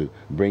able to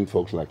bring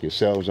folks like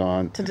yourselves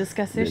on. To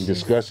discuss issues.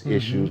 Discuss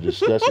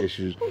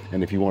issues.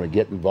 And if you want to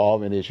get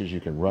involved in issues,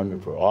 you can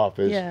run for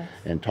office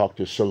and talk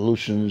to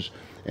solutions.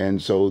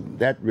 And so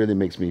that really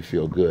makes me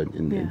feel good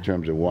in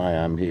terms of why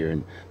I'm here.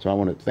 And so I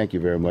want to thank you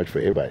very much for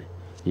everybody,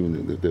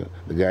 even the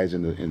guys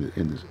in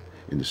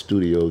the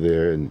studio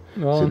there and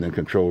sitting in the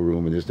control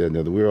room and this, that, and the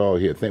other. We're all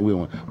here.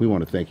 We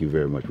want to thank you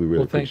very much. We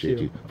really appreciate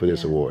you for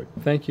this award.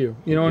 Thank you.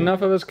 You know,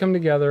 enough of us come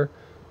together,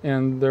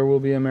 and there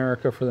will be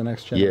America for the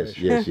next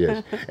generation. Yes.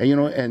 And you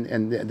know,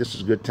 and this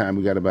is a good time.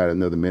 We got about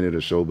another minute or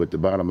so, but the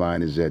bottom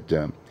line is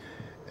that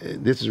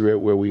this is where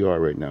we are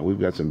right now. We've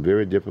got some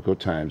very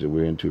difficult times that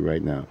we're into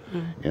right now,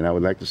 and I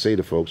would like to say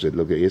to folks that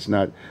look, it's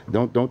not.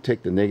 Don't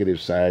take the negative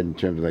side in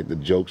terms of like the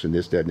jokes and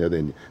this, that, and the other,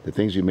 and the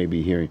things you may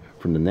be hearing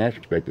from the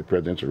national perspective, the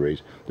presidential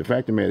race. The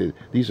fact of the matter is,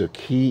 these are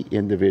key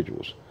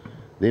individuals.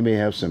 They may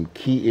have some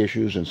key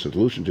issues and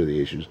solutions to the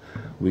issues.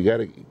 We got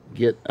to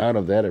get out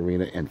of that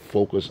arena and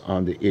focus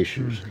on the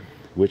issues.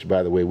 Which,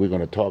 by the way, we're going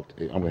to talk.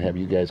 I'm going to have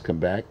you guys come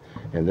back,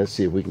 and let's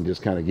see if we can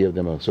just kind of give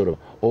them a sort of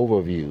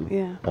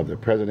overview of the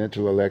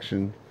presidential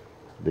election.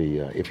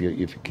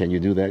 Can you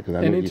do that? Because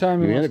I know you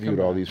interviewed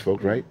all these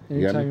folks, right?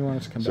 Anytime you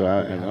want us to come back. So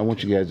I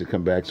want you guys to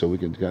come back so we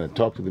can kind of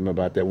talk to them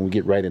about that when we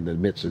get right in the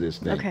midst of this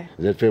thing. Okay.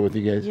 Is that fair with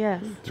you guys?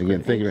 Yes.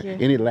 Again, thank you.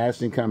 Any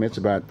lasting comments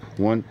about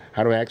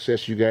how to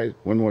access you guys?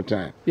 One more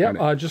time.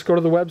 Yeah, just go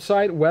to the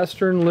website,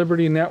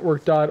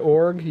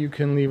 westernlibertynetwork.org. You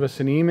can leave us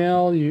an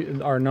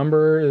email. Our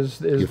number is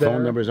Your there.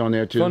 phone number's on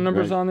there too. Phone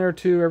number's on there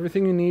too.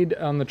 Everything you need.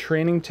 On the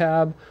training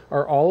tab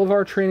are all of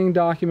our training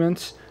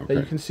documents that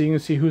you can see. You can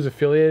see who's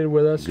affiliated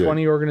with us. Good.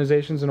 20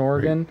 organizations in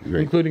Oregon,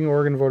 Great. including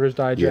Oregon Voters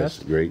Digest,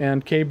 Yes, great.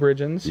 and Kay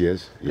Bridgens.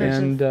 Yes.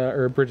 And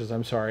or Bridges,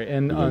 I'm sorry,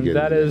 and We'll get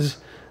that into is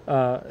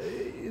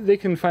they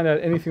can find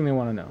out anything they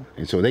want to know.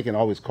 And so they can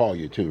always call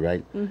you too,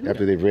 right?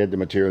 After they've read the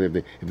material,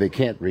 if they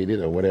can't read it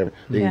or whatever,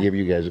 they can give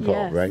you guys a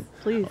call, Yes, right?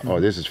 please. Oh,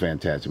 this is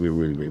fantastic. We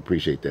really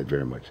appreciate that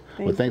very much.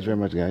 Well, thanks very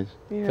much, guys.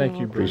 Thank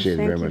you, Bruce. Appreciate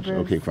it very much.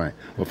 Okay, fine.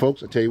 Well,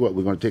 folks, I'll tell you what,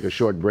 we're going to take a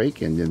short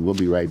break, and then we'll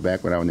be right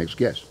back with our next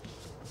guest.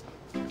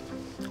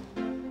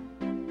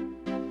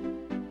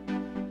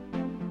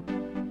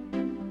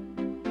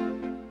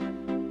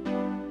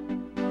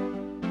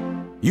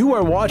 You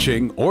are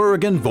watching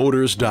Oregon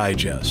Voters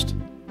Digest.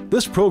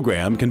 This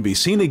program can be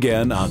seen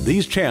again on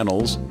these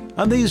channels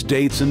on these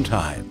dates and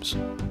times.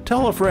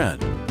 Tell a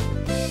friend.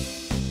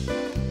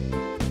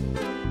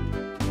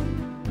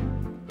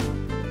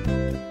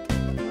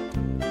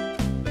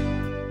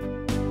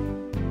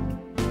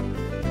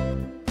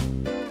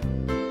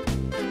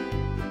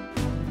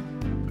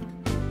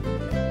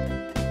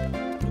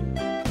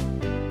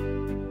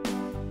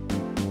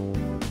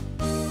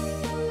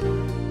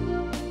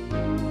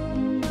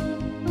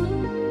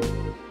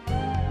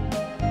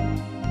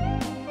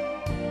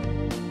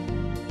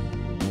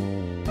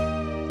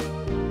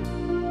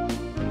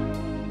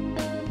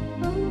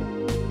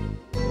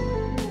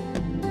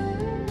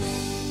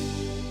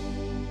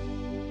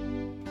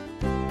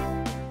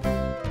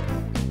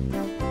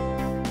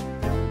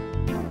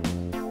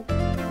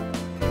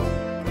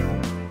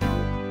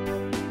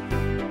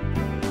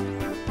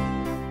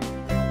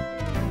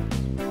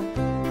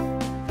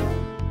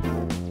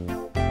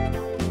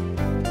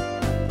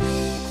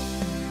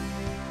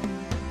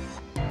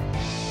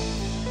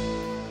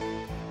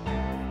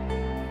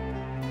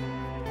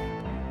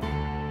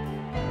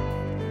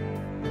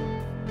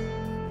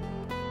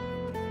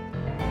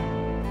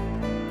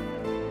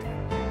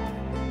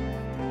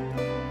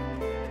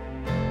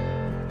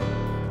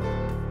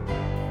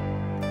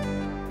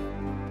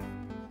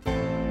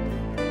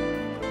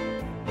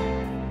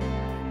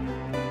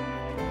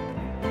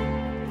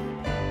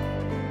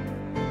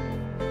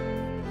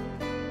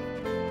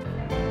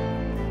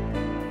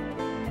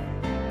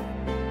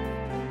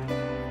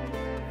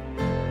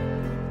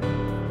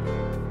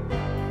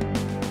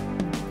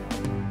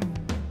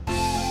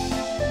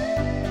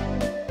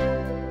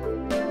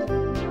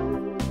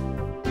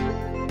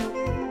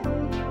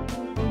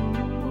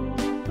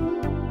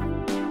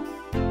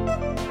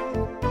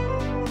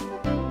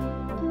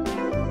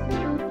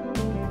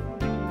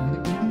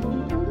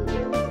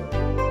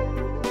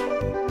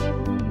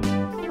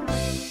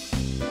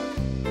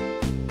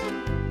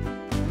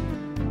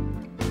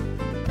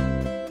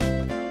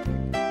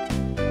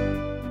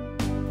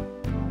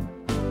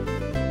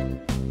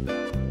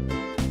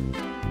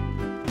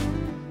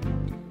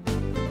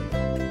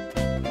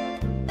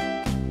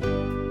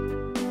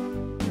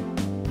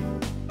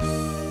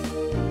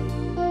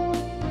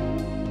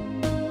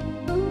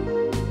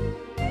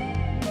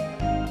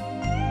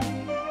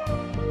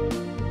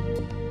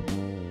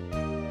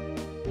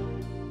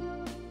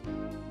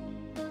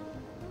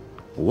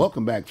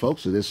 Welcome back,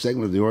 folks, to this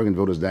segment of the Oregon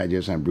Voters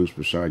Digest. I'm Bruce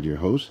Broussard, your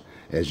host.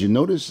 As you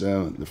notice,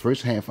 the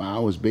first half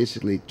hour is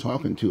basically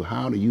talking to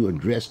how do you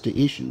address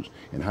the issues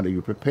and how do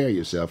you prepare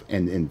yourself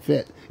and in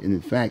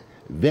fact,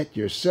 vet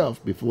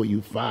yourself before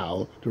you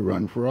file to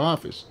run for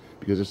office.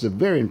 Because it's a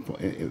very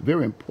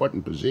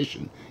important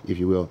position, if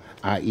you will,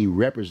 i.e.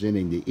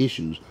 representing the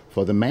issues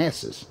for the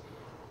masses.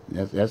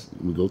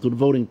 We go through the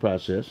voting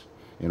process,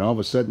 and all of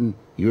a sudden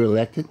you're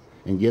elected.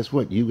 And guess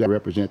what? You got to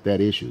represent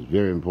that issue. It's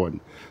very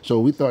important. So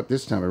we thought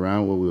this time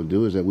around what we'll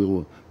do is that we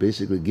will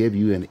basically give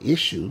you an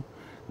issue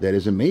that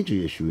is a major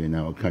issue in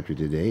our country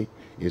today.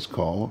 It's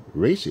called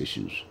race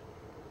issues.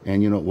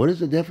 And you know, what is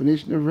the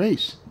definition of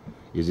race?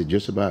 Is it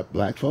just about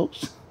black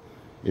folks?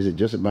 Is it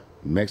just about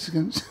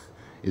Mexicans?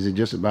 Is it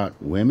just about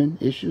women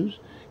issues?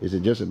 Is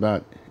it just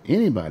about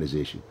anybody's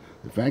issue?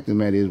 The fact of the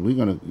matter is we're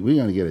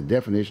gonna get a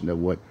definition of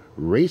what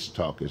race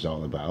talk is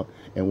all about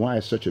and why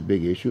it's such a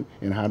big issue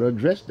and how to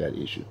address that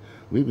issue.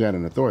 We've got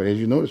an authority. As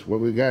you notice, what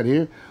we've got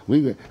here,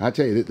 I'll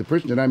tell you, the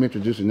person that I'm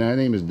introducing now, her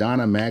name is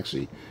Donna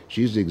Maxey.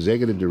 She's the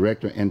executive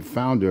director and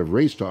founder of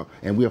Race Talk,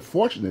 and we are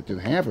fortunate to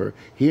have her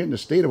here in the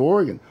state of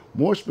Oregon,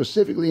 more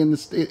specifically in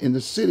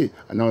the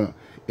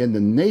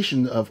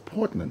nation of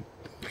Portland.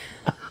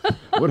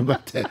 What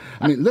about that?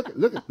 I mean, look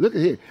at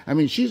here. I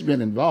mean, she's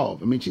been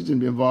involved. I mean, she's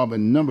been involved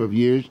in a number of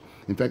years.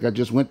 In fact, I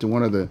just went to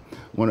one of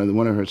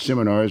her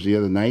seminars the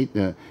other night.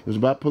 It was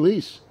about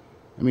police.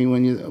 I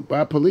mean,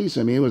 about police,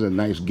 I mean, it was a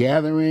nice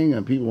gathering,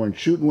 and people weren't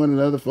shooting one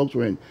another. Folks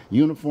were in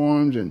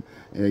uniforms and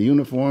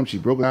uniforms. She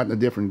broke out into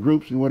different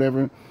groups and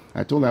whatever.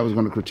 I told her I was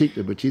going to critique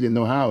her, but she didn't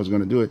know how I was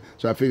going to do it.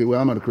 So I figured, well,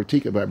 I'm going to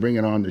critique her by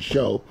bringing her on the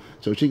show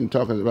so she can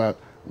talk about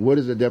what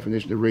is the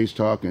definition of race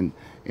talk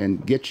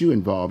and get you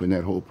involved in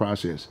that whole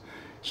process.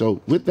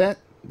 So with that,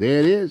 there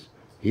it is.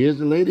 Here's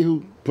the lady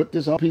who put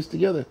this all piece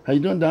together. How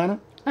you doing,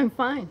 Donna? I'm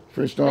fine.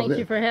 First off, thank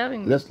you for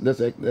having me.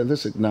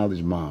 Let's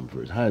acknowledge Mom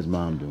first. How is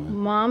Mom doing?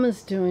 Mom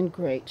is doing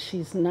great.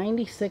 She's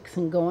 96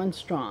 and going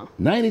strong.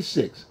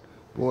 96.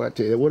 Boy, I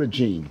tell you, what a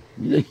gene.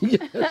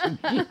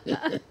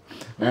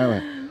 All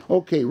right.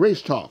 Okay,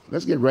 race talk.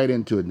 Let's get right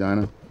into it,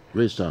 Donna.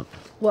 Race Talk.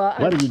 Well,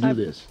 Why did you do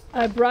this?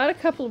 I brought a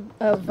couple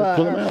of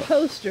Pull 'em our out.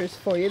 posters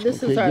for you.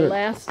 This Okay, is our good.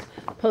 last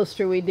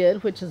poster we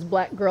did, which is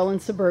Black Girl in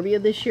Suburbia,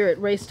 this year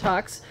at Race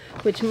Talks,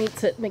 which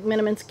meets at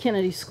McMenamin's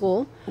Kennedy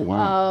School.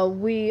 Wow.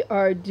 We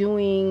are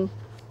doing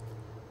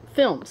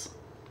films.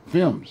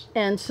 Films.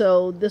 And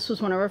so this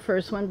was one of our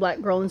first one,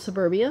 Black Girl in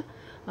Suburbia.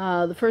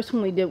 The first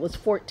one we did was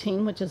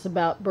 14, which is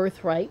about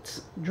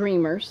birthrights,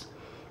 dreamers.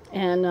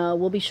 And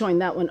we'll be showing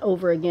that one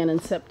over again in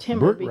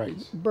September.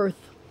 Birthrights?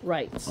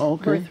 Birthrights. Oh,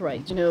 okay.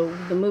 Birthrights. You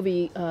know, the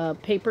movie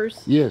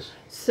Papers? Yes.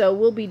 So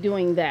we'll be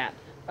doing that.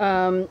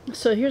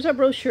 So here's our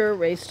brochure,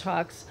 Race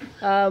Talks.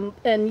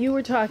 And you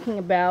were talking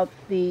about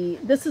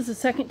this is the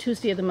second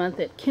Tuesday of the month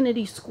at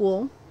Kennedy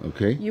School.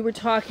 Okay. You were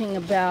talking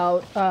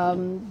about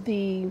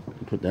the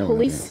Put that one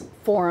police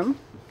forum.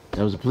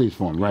 That was a police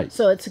forum, right?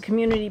 So it's a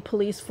community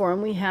police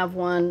forum. We have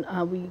one,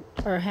 we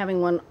are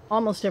having one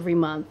almost every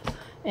month.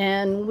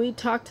 And we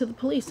talk to the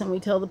police and we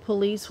tell the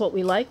police what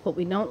we like, what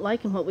we don't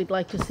like, and what we'd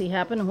like to see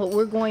happen, and what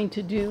we're going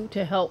to do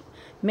to help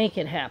make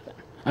it happen.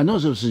 I know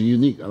this is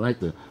unique. I like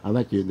the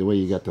way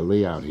you got the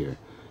layout here.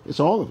 It's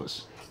all of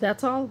us.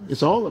 That's all.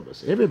 It's all of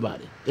us.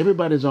 Everybody.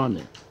 Everybody's on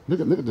there. Look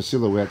at the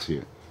silhouettes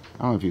here.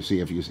 I don't know if you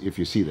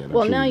see that. I'm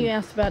Well, sure now do. you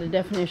asked about a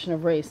definition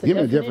of race. Give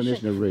me a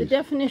definition of race. The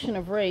definition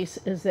of race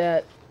is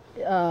that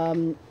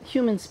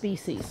human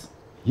species.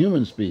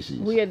 Human species.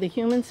 We are the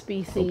human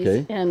species,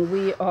 Okay. and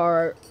we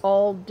are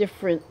all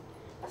different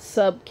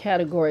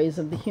subcategories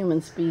of the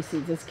human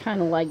species. It's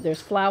kind of like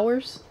there's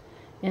flowers,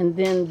 and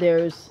then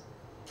there's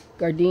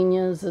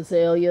gardenias,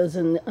 azaleas,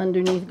 and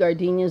underneath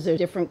gardenias there's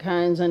different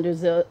kinds. Under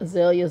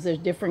azaleas there's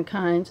different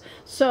kinds.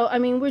 So, I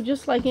mean, we're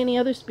just like any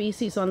other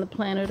species on the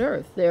planet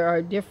Earth. There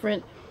are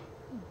different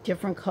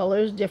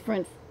colors,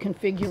 different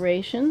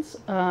configurations.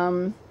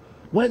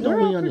 Why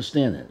don't all we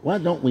understand that? Why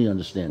don't we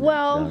understand that?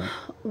 Well, Donna?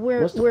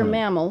 we're What's the problem?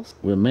 mammals.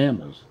 We're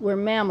mammals. We're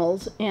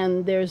mammals,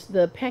 and there's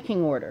the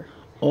pecking order.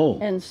 Oh.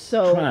 And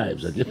so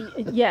Tribes are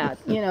different. yeah,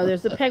 you know,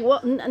 there's the peg.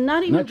 Well,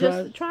 not even Not just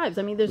tribes? the tribes.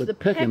 I mean, there's But the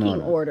pecking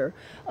pecking order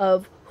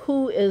of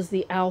who is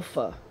the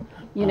alpha.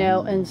 You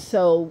know, and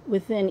so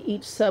within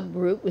each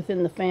subgroup,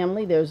 within the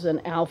family, there's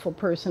an alpha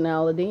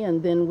personality,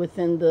 and then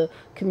within the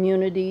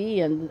community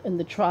and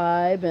the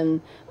tribe, and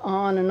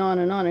on and on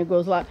and on. It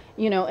goes a lot,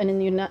 you know. And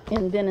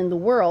and then in the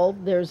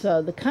world, there's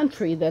the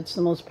country that's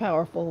the most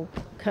powerful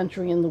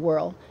country in the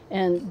world,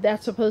 and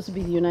that's supposed to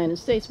be the United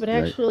States. But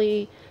Right.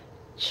 actually,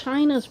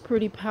 China's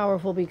pretty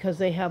powerful because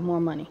they have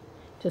more money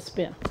to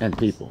spend. And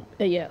people.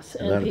 Yes,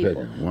 A and lot of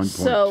people. people.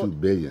 1.2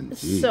 billion.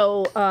 Gee.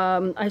 So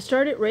I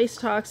started Race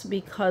Talks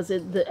because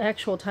the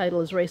actual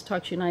title is Race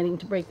Talks Uniting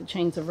to Break the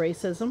Chains of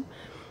Racism,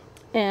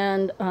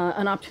 and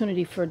an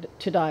opportunity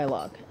to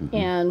dialogue.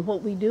 And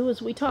what we do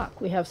is we talk.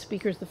 We have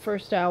speakers the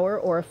first hour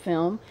or a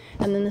film,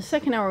 and then the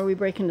second hour we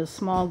break into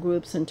small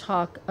groups and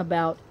talk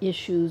about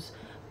issues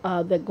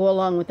that go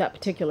along with that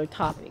particular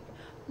topic.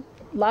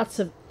 Lots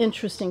of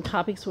interesting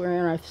topics. We're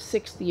in our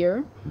 6th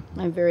year.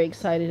 I'm very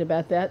excited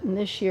about that. And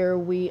this year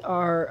we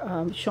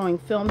are showing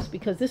films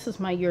because this is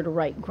my year to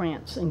write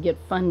grants and get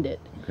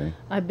funded. Okay.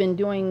 I've been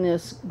doing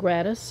this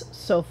gratis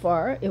so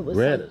far. It was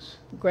Gratis?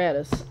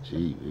 Gratis.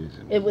 Gee,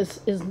 It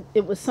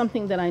was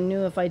something that I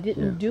knew if I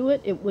didn't do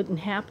it, it wouldn't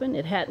happen.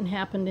 It hadn't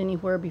happened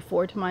anywhere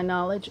before, to my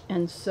knowledge,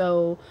 and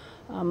so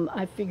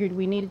I figured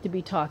we needed to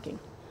be talking.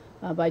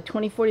 By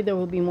 2040, there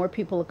will be more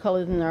people of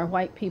color than there are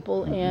white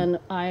people, and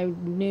I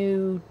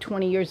knew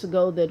 20 years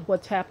ago that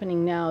what's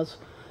happening now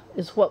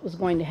is what was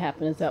going to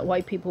happen, is that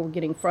white people were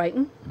getting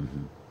frightened.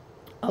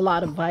 A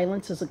lot of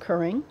violence is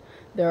occurring.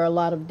 There are a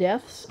lot of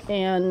deaths,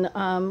 and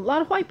a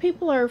lot of white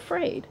people are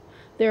afraid.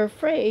 They're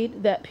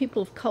afraid that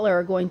people of color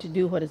are going to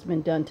do what has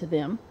been done to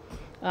them.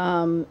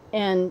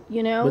 And,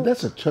 you know... But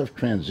that's a tough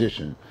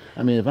transition.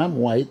 I mean, if I'm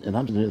white and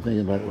I'm thinking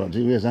about, well,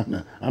 gee whiz,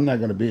 I'm not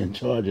going to be in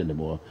charge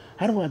anymore.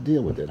 How do I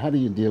deal with that? How do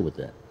you deal with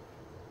that?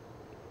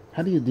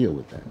 How do you deal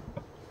with that?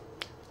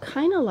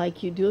 Kind of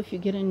like you do if you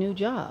get a new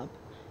job.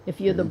 If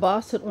you're the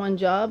boss at one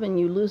job and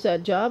you lose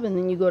that job and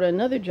then you go to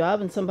another job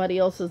and somebody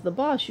else is the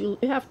boss, you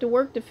have to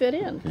work to fit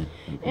in.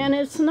 And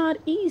it's not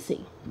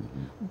easy,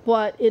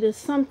 but it is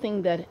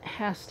something that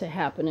has to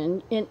happen.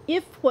 And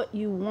if what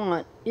you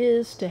want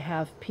is to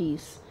have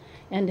peace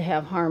and to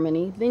have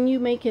harmony, then you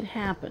make it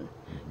happen.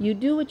 You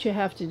do what you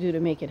have to do to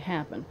make it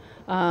happen.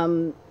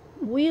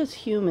 We as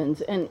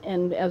humans,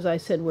 and as I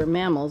said, we're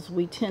mammals,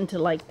 we tend to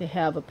like to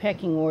have a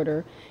pecking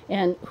order.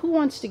 And who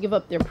wants to give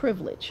up their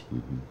privilege?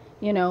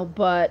 You know,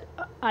 but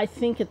I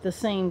think at the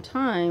same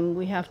time,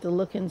 we have to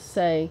look and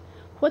say,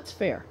 what's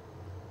fair?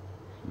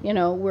 You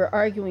know, we're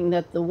arguing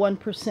that the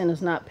 1%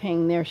 is not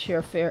paying their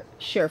share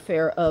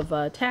fare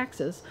of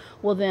taxes.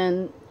 Well,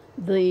 then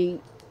the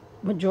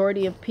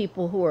majority of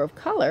people who are of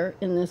color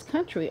in this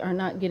country are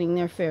not getting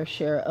their fair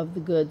share of the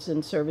goods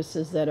and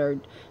services that are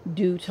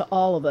due to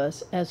all of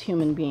us as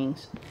human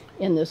beings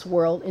in this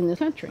world, in this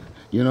country.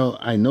 You know,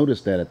 I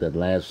noticed that at that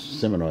last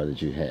seminar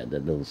that you had,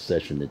 that little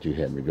session that you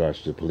had in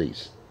regards to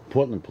police,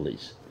 Portland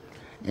Police.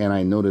 And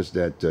I noticed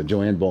that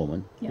Joanne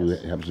Bowman, who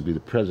Yes. happens to be the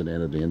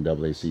president of the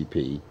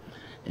NAACP,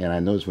 And I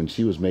noticed when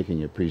she was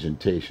making a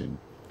presentation,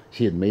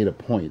 she had made a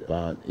point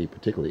about a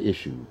particular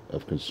issue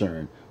of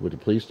concern with the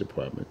police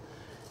department.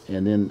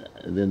 And then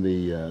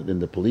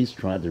the police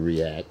tried to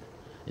react.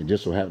 It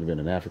just so happened to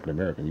be an African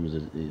American. He was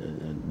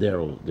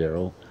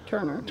Daryl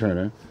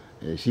Turner.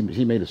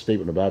 She made a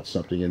statement about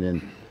something, and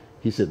then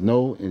he said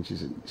no, and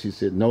she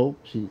said no.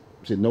 She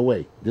said no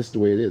way. This is the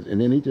way it is.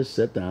 And then he just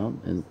sat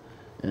down,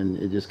 and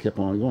it just kept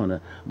on going.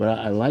 But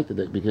I liked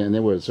it because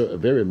there was a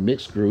very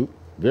mixed group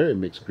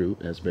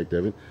aspect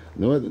of it.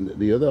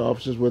 The other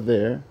officers were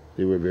there.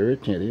 They were very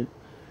attentive.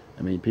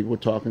 I mean, people were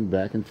talking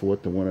back and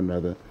forth to one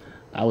another.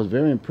 I was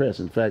very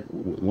impressed. In fact,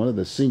 one of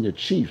the senior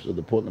chiefs of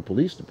the Portland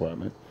Police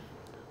Department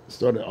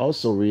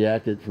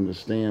reacted from the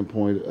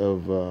standpoint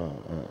of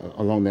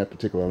along that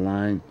particular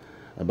line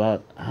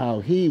about how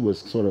he was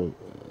sort of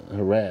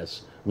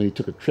harassed when he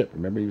took a trip.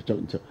 Remember, he was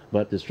talking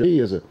about this trip. He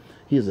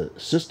is an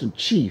assistant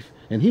chief,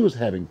 and he was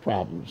having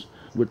problems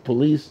with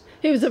police.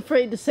 He was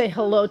afraid to say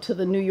hello to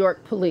the New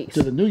York police.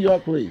 To the New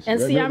York police. And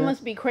see, I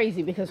must be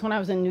crazy because when I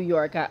was in New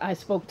York, I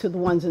spoke to the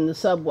ones in the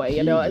subway.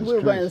 You know, we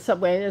were going to the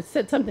subway, and I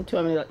said something to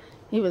him, and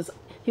he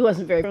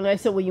wasn't very friendly. I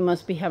said, well, you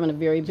must be having a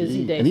very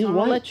busy day. And he's so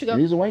white. I'll let you go.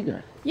 And he's a white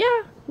guy.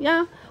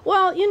 Yeah.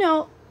 Well, you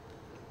know,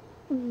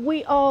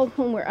 we all,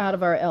 when we're out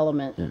of our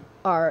element,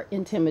 are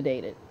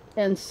intimidated.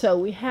 And so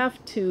we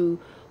have to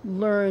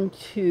learn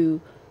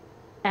to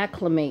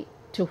acclimate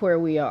to where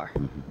we are.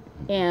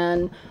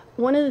 And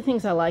one of the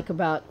things I like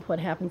about what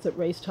happens at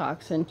Race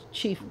Talks, and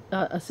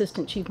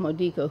Assistant Chief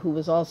Modica, who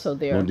was also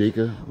there,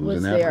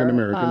 was an African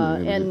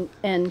American,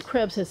 and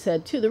Krebs has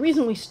said too. The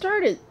reason we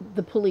started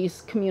the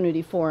police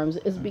community forums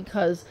is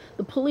because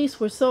the police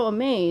were so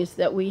amazed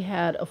that we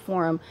had a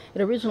forum.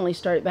 It originally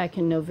started back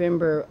in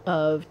November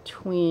of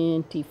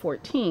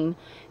 2014,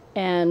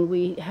 and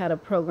we had a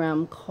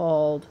program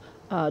called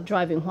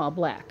Driving While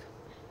Black.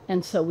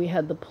 And so we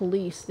had the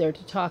police there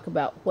to talk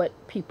about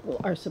what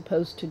people are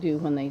supposed to do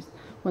when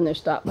they're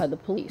stopped by the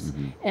police.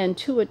 And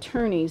two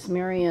attorneys,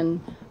 Marion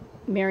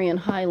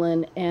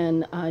Highland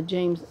and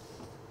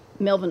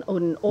Melvin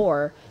Odin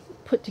Orr,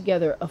 put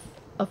together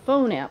a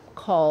phone app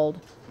called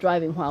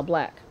Driving While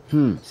Black.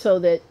 So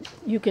that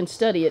you can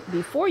study it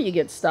before you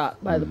get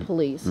stopped by the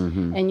police,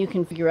 and you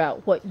can figure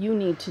out what you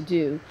need to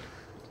do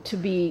to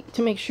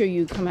make sure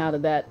you come out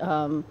of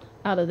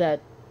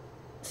that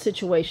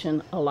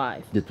situation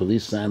alive. Did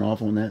police sign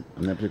off on that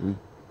particular? Did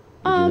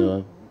you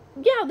know?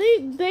 Yeah,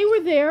 they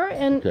were there,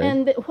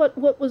 and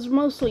what was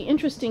mostly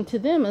interesting to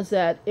them is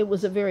that it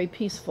was a very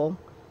peaceful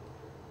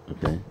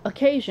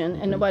occasion,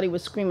 and nobody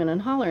was screaming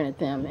and hollering at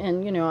them.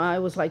 And you know, I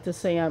always like to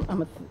say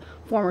I'm a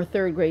former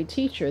third grade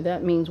teacher.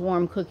 That means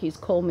warm cookies,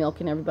 cold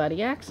milk, and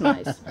everybody acts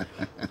nice.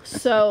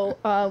 So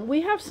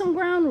we have some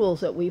ground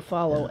rules that we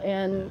follow,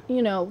 and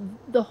you know,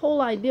 the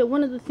whole idea.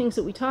 One of the things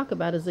that we talk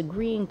about is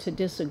agreeing to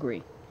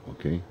disagree.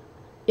 Okay.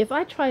 If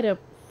I try to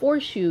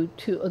force you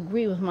to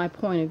agree with my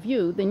point of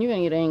view, then you're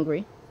going to get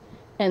angry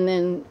and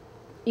then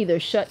either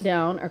shut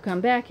down or come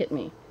back at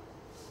me.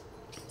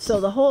 So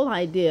the whole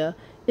idea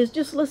is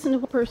just listen to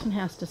what a person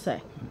has to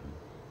say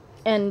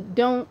and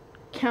don't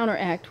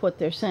counteract what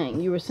they're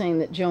saying. You were saying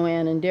that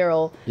Joanne and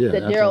Daryl,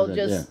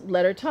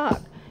 let her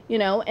talk. You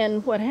know,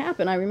 and what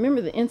happened, I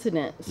remember the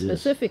incident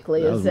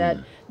specifically, is that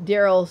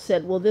Daryl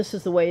said, well, this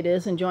is the way it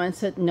is. And Joanne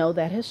said, no,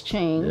 that has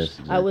changed. Yes,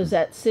 exactly. I was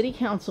at city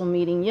council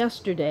meeting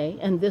yesterday,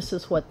 and this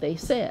is what they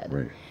said.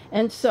 Right.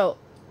 And so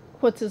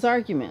what's his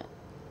argument?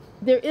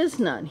 There is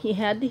none. He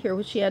had to hear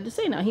what she had to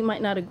say. Now, he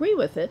might not agree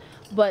with it,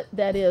 but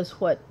that is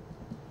what,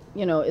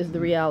 you know, is the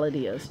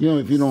reality is. You know,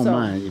 if you don't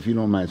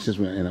mind, since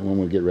when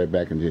we'll get right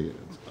back into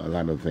a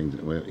lot of things,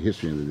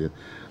 history into this,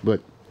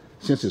 but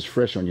since it's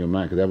fresh on your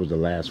mind, because that was the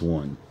last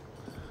one,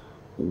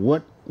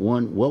 what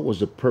was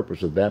the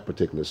purpose of that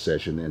particular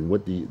session, and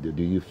what do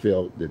you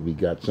feel that we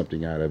got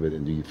something out of it,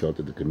 and do you feel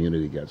that the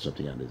community got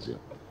something out of it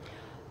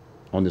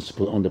on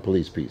the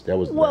police piece? That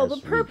was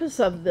the purpose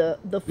of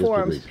the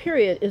forums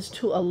period is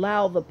to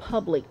allow the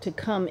public to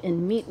come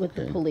and meet with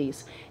the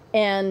police,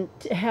 and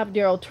to have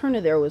Daryl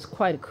Turner there was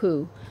quite a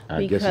coup.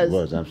 I guess it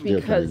was. I'm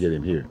still trying to get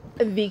him here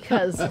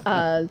because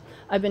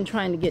I've been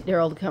trying to get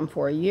Daryl to come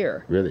for a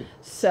year. Really?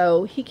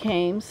 So he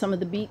came. Some of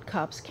the beat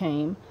cops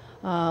came.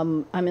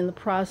 I'm in the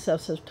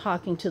process of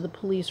talking to the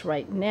police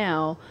right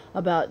now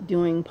about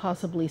doing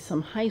possibly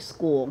some high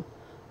school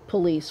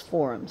police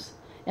forums.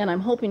 And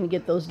I'm hoping to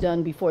get those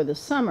done before the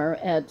summer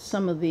at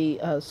some of the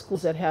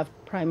schools that have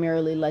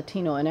primarily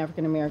Latino and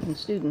African American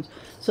students,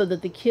 so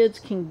that the kids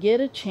can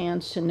get a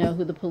chance to know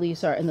who the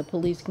police are and the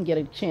police can get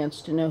a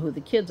chance to know who the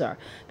kids are.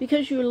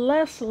 Because you're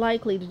less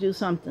likely to do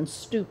something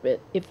stupid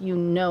if you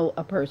know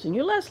a person.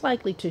 You're less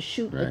likely to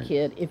shoot a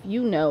kid if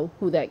you know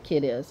who that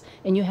kid is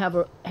and you have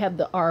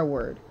the R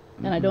word.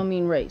 And I don't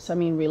mean race, I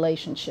mean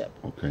relationship.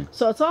 Okay.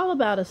 So it's all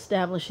about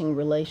establishing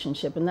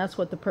relationship, and that's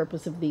what the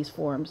purpose of these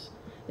forums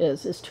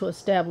is to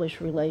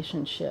establish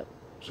relationship.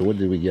 So what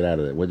did we get out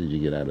of that? What did you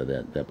get out of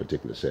that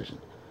particular session?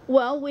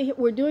 Well,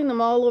 we're doing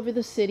them all over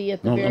the city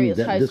at the various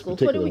high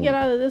schools. What did we get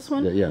out of this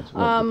one? Yes, the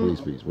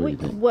police piece. What do you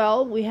think?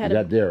 Well, we had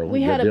Daryl.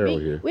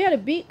 We had a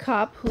beat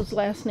cop whose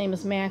last name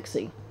is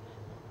Maxey,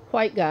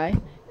 white guy.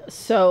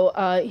 So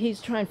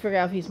he's trying to figure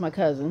out if he's my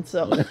cousin.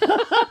 So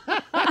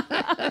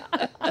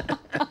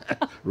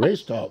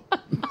race talk.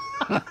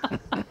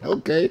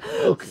 Okay.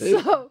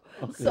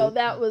 So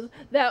that was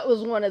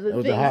one of the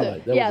things.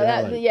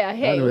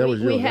 Hey,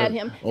 we had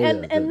him,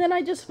 and then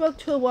I just spoke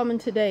to a woman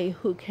today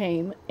who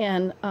came,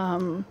 and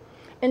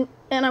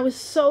I was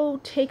so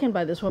taken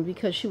by this woman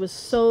because she was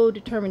so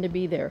determined to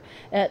be there.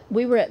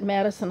 We were at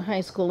Madison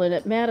High School, and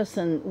at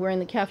Madison we're in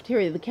the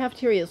cafeteria. The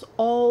cafeteria is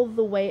all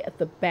the way at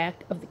the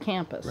back of the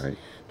campus. Right.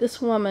 This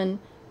woman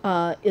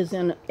is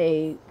in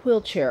a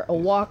wheelchair, a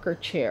walker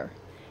chair,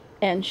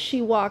 and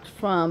she walked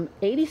from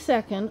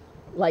 82nd,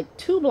 like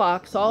 2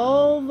 blocks,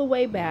 all the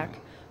way back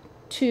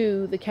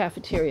to the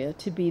cafeteria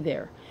to be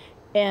there.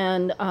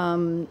 And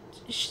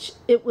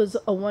it was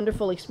a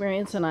wonderful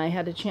experience, and I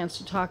had a chance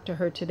to talk to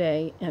her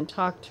today and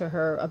talk to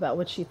her about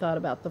what she thought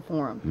about the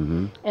forum.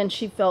 Mm-hmm. And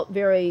she felt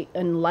very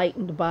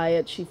enlightened by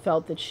it. She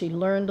felt that she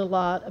learned a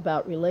lot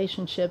about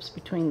relationships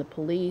between the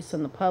police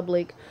and the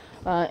public,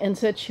 and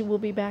said she will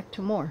be back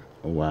to more.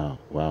 Oh,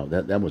 wow.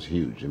 That was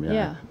huge. I mean,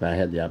 yeah. I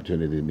had the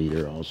opportunity to meet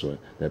her also at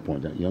that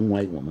point. That young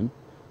white woman.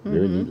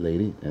 Very neat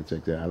lady. That's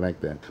exactly. I like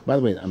that. By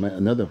the way,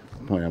 another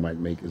point I might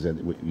make is that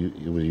it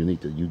was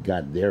unique that you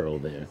got Daryl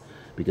there,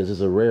 because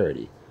it's a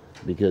rarity.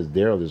 Because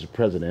Daryl is the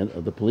president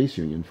of the police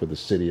union for the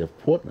city of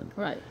Portland.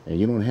 Right. And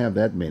you don't have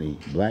that many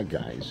black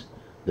guys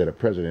that are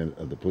president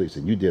of the police.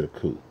 And you did a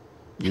coup.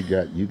 You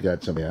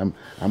got something. I'm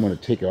going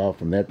to take it off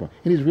from that point.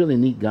 And he's a really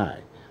neat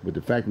guy. But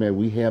the fact that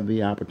we have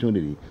the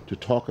opportunity to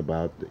talk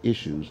about the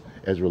issues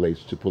as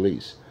relates to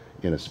police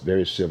in a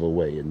very civil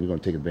way, and we're going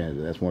to take advantage of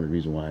it. That's one of the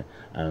reasons why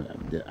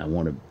I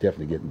want to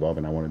definitely get involved,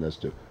 and I wanted us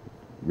to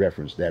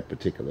reference that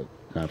particular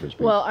conference.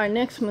 Well, our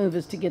next move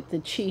is to get the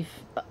chief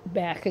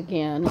back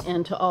again,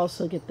 and to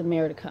also get the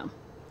mayor to come.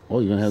 Oh,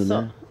 you're going to have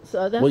the mayor?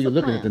 So that's well, you're the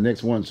looking plan. at the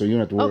next one, so you don't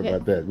have to worry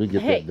about that. We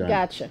get that done.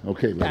 Gotcha.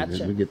 Okay,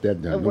 gotcha. We get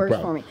that done. It No works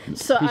problem. for me.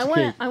 So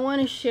I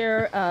want to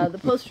share the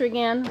poster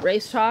again,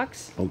 Race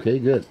Talks. Okay,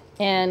 good.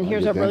 And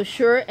here's our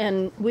brochure,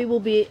 and we will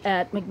be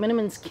at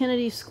McMiniman's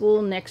Kennedy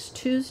School next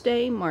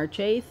Tuesday, March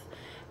 8th,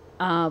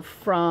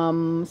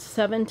 from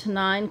 7 to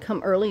 9.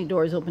 Come early.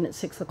 Doors open at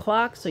 6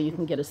 o'clock, so you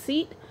can get a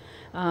seat,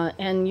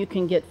 and you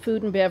can get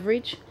food and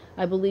beverage.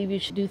 I believe you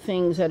should do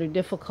things that are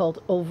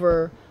difficult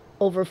over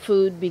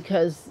food,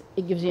 because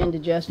it gives you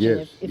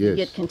indigestion if you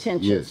get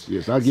contentious.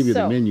 Yes. I'll give you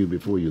the menu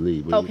before you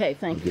leave. Okay,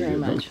 thank you very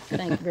much.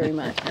 Thank you very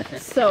much.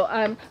 So,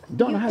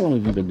 Donna, how long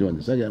have you been doing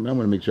this? I want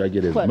to make sure I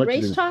get as much.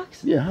 Race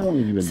Talks? Yeah, how long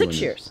have you been doing this?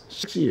 6 years.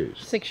 6 years.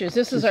 6 years.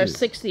 This is our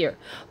 6th year.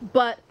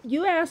 But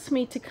you asked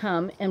me to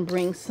come and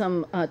bring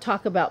some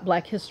talk about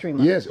Black History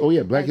Month. Yes. Oh,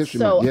 yeah, Black History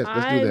Month. Yes,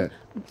 let's do that.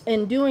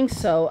 In doing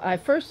so, I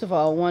first of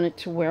all wanted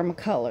to wear my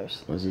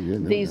colors. Was it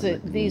good?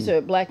 These are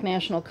Black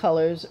national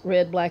colors: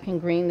 red, black, and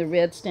green. The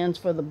red stands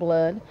for the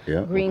blood,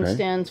 green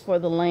stands for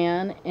the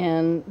land,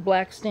 and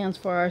black stands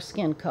for our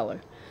skin color.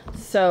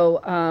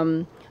 So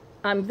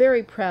I'm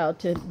very proud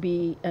to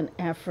be an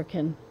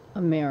African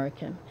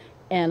American,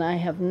 and I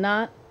have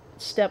not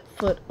stepped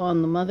foot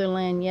on the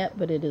motherland yet,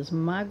 but it is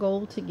my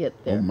goal to get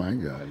there. Oh my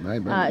God!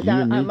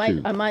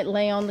 I might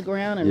lay on the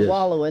ground and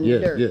wallow in the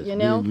dirt, you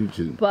know. You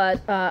too.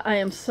 But I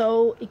am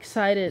so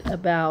excited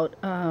about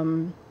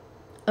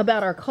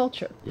our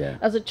culture. Yeah.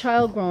 As a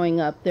child growing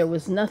up, there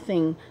was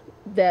nothing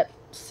that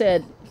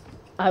said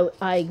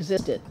I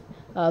existed.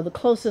 The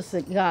closest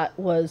it got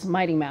was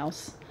Mighty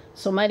Mouse.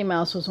 So Mighty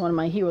Mouse was one of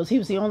my heroes. He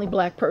was the only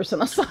black person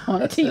I saw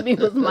on TV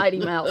was Mighty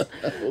Mouse.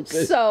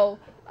 Okay. So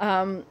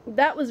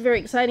that was very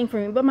exciting for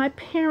me. But my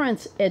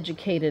parents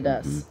educated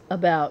us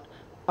about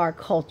our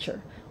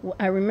culture.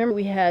 I remember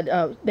we had,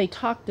 they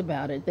talked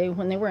about it.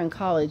 When they were in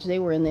college, they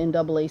were in the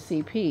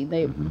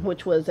NAACP,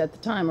 which was at the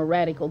time a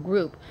radical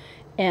group,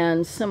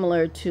 and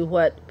similar to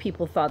what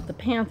people thought the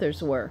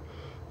Panthers were.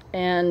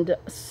 And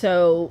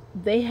so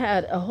they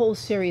had a whole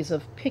series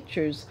of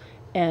pictures,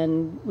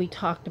 and we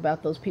talked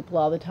about those people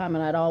all the time,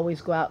 and I'd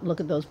always go out and look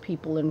at those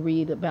people and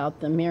read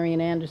about them.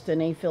 Marian Anderson,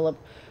 A. Philip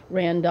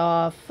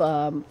Randolph,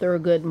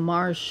 Thurgood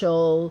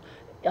Marshall,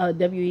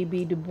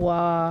 W.E.B. Du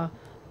Bois,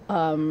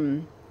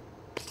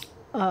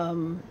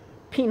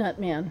 Peanut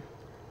Man.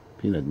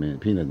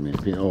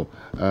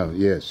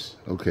 Yes.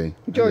 Okay.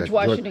 George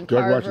Washington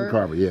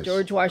Carver. Yes.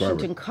 George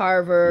Washington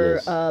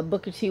Carver. Yes.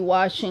 Booker T.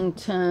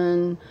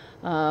 Washington.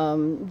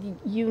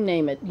 You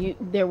name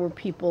it. There were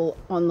people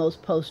on those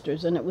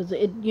posters, and it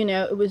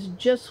was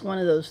just one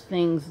of those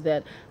things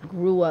that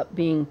grew up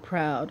being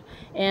proud.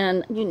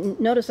 And you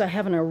notice I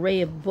have an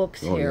array of books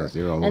here, yes,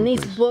 they're all and over the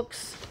these place.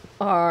 books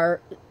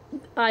are.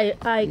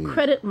 I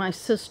credit my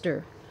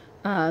sister,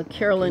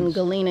 Carolyn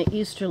Galena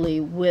Easterly,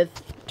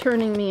 with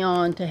turning me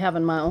on to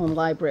having my own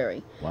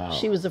library. Wow.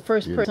 She was the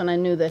first person I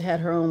knew that had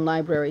her own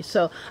library.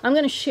 So I'm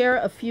going to share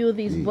a few of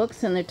these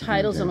books and their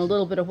titles and a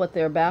little bit of what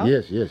they're about.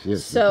 Yes.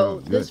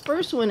 So this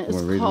first one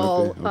is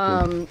called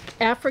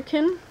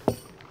African.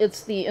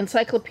 it's the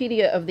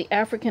Encyclopedia of the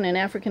African and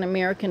African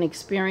American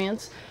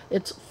Experience.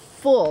 It's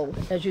full,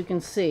 as you can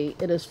see,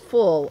 it is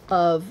full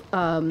of,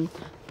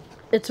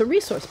 it's a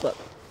resource book.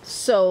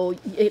 So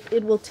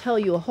it will tell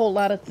you a whole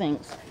lot of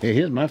things. Hey,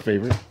 here's my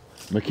favorite,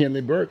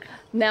 McKinley Burke.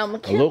 Now,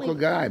 McKinley, a local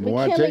guy, but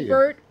I tell McKinley you.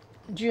 Burke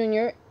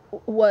Jr.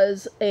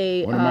 was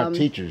One of my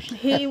teachers.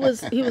 he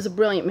was a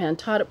brilliant man.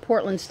 Taught at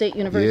Portland State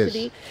University.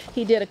 Yes.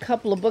 He did a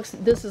couple of books.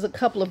 This is a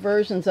couple of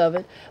versions of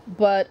it.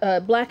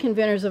 But Black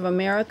Inventors of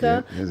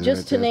America, Yeah,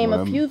 just to that's name one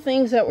a of few them.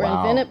 things that were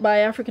Wow. invented by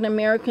African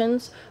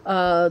Americans.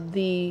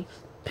 The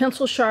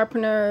pencil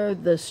sharpener,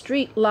 the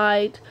street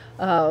light.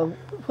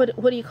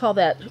 What do you call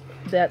that?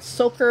 That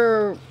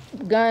soaker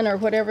gun or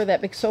whatever,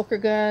 that big soaker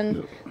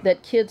gun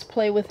that kids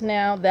play with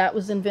now, that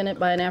was invented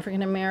by an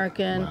African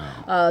American.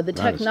 Wow. The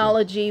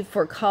technology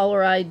for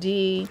caller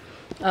ID,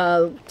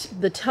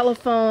 the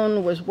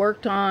telephone was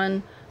worked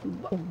on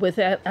with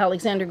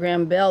Alexander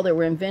Graham Bell. There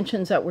were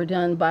inventions that were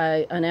done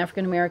by an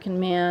African American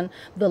man.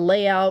 The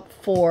layout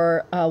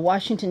for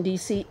Washington,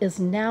 D.C. is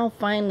now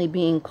finally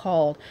being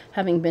called,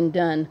 having been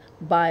done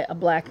by a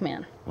black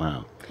man.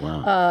 Wow,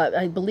 wow.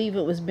 I believe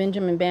it was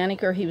Benjamin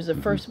Banneker. He was the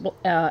first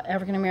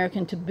African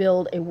American to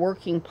build a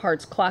working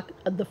parts clock,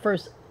 the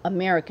first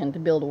American to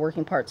build a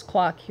working parts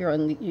clock here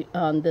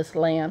on this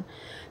land.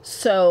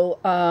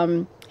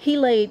 So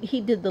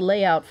he did the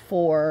layout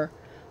for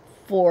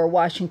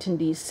Washington,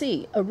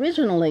 D.C.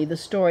 Originally, the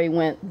story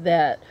went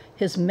that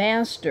his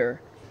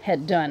master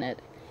had done it,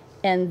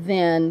 and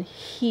then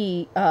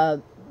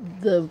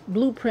the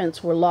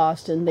blueprints were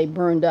lost and they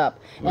burned up,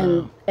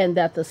 Wow. and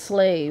that the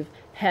slave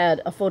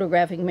had a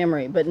photographic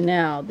memory, but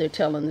now they're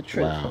telling the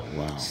truth. Wow,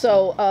 wow.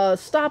 So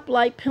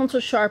stoplight, pencil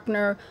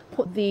sharpener,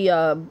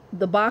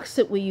 the box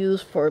that we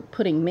use for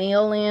putting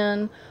mail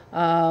in,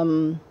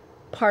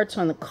 parts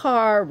on the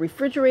car,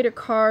 refrigerator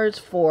cards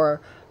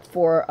for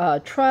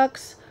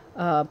trucks,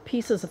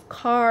 pieces of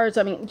cars.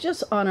 I mean,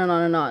 just on and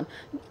on and on.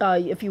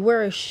 If you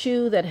wear a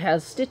shoe that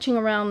has stitching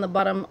around the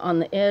bottom on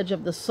the edge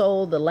of the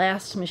sole, the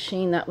last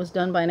machine that was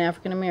done by an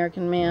African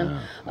American man.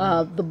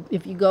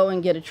 If you go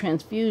and get a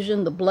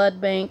transfusion, the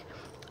blood bank.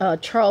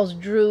 Charles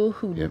Drew,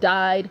 who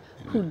died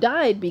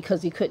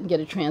because he couldn't get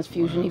a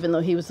transfusion, even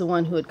though he was the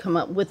one who had come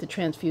up with the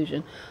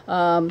transfusion.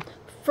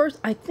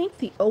 I think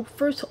the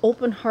first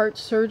open heart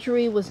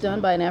surgery was done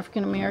by an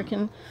African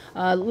American.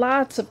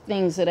 Lots of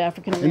things that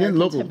African And then Americans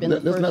local, have been the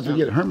let's first not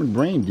forget, Herman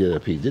Brain did a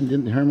piece.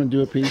 Didn't Herman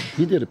do a piece?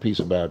 He did a piece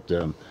about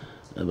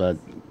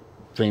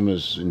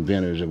famous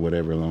inventors or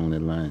whatever along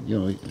that line. You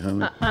know,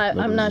 Herman.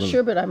 I'm not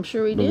sure, but I'm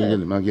sure he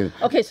did. I'll get it.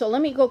 Okay, so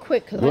let me go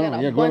quick because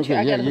I got a bunch here.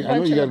 I got a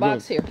bunch in the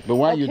box here. But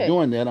while you're Okay.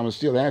 doing that, I'm gonna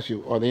still ask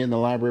you: are they in the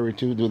library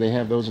too? Do they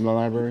have those in the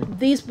library?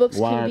 These books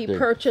Why can aren't be they?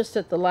 purchased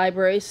at the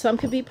libraries. Some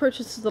can be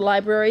purchased at the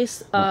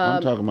libraries.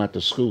 I'm talking about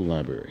the school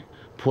library,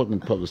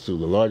 Portland Public School,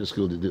 the largest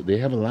school. They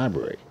have a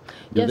library.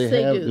 Yes,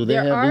 they do. Do they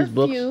There have are these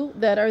books? few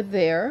that are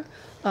there.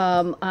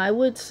 I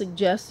would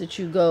suggest that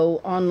you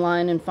go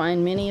online and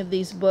find many of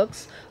these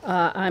books.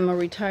 I'm a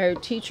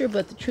retired teacher,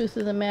 but the truth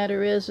of the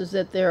matter is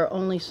that there are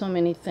only so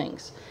many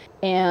things.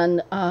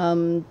 And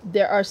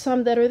there are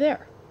some that are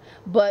there.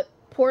 But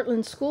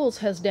Portland Schools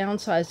has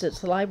downsized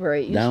its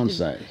library.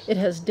 It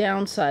has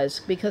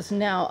downsized because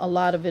now a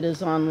lot of it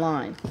is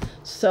online.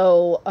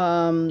 So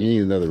you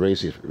need another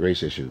race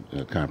issue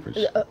conference.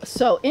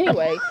 so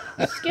anyway,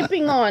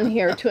 skipping on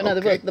here to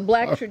another book, The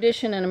Black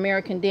Tradition in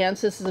American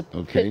Dance. This is a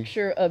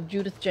picture of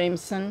Judith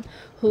Jameson,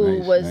 who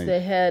was the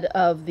head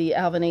of the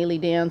Alvin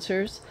Ailey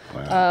Dancers.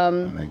 Wow, I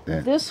like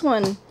that. This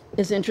one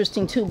is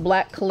interesting too.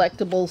 Black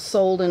collectibles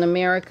sold in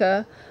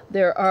America.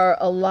 There are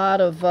a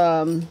lot of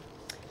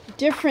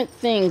different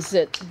things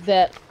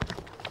that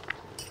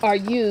are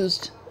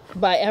used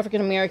by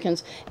African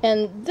Americans,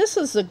 and this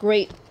is a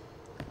great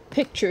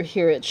picture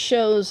here. It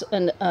shows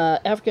an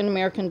African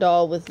American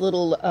doll with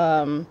little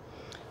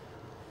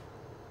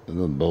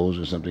bows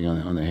or something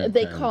on the head.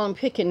 they call them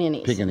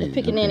pickaninnies.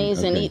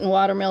 Pickaninnies, And okay. eating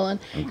watermelon.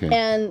 Okay.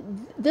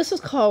 And this is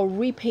called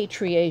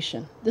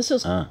repatriation. This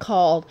is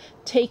called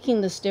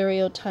taking the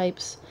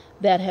stereotypes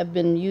that have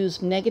been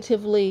used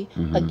negatively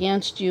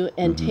against you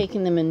and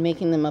taking them and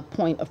making them a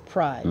point of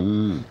pride.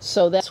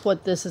 So that's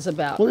what this is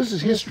about. Well, this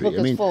is history. This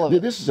book is full of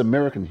it. This is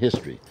American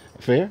history.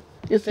 Fair?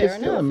 It's Fair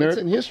still enough.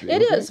 American history.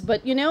 It okay? is,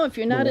 but you know, if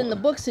you're not in the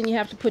books, then you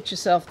have to put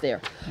yourself there.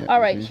 All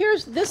right,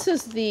 this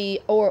is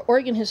the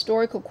Oregon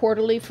Historical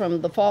Quarterly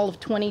from the fall of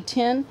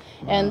 2010,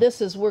 and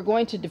we're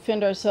going to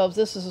defend ourselves.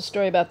 This is a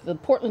story about the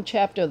Portland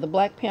chapter of the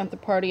Black Panther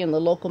Party and the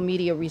local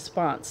media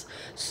response.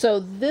 So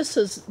this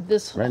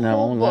Right now,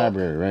 whole own book,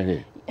 library right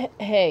here.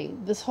 Hey,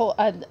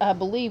 I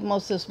believe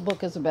most of this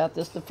book is about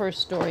this, the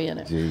first story in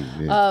it.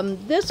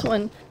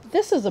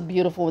 This is a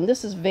beautiful one.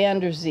 This is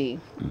Vanderzee.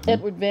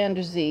 Edward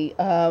Vanderzee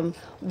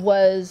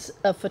was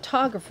a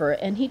photographer,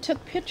 and he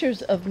took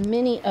pictures of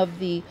many of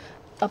the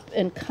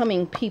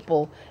up-and-coming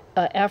people,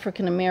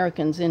 African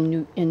Americans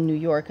in New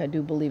York, I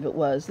do believe it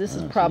was. This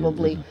is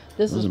probably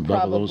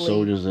Buffalo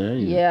soldiers there.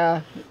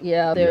 Yeah.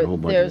 a whole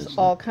bunch of There's that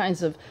all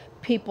kinds of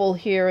people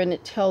here, and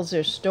it tells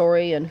their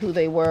story and who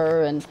they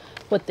were and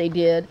what they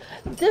did.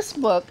 This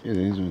book,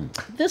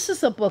 this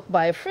is a book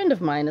by a friend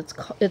of mine.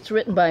 It's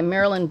written by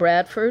Marilyn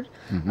Bradford,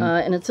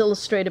 and it's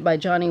illustrated by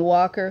Johnny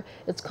Walker.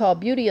 It's called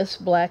Beauteous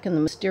Black and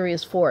the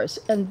Mysterious Forest.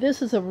 And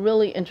this is a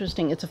really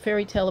interesting, it's a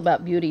fairy tale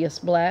about Beauteous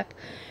Black.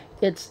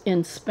 It's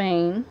in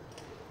Spain.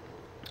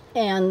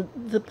 And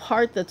the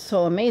part that's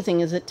so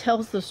amazing is it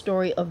tells the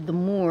story of the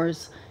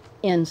Moors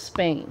in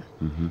Spain.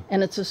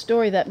 And it's a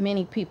story that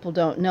many people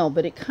don't know,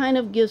 but it kind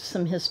of gives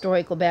some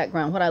historical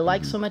background. What I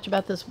like so much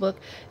about this book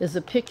is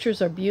the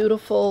pictures are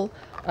beautiful,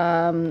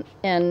 and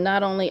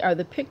not only are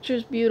the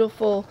pictures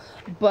beautiful,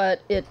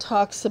 but it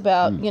talks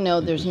about, you know,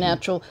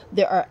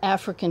 there are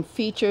African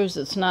features.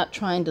 It's not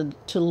trying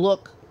to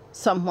look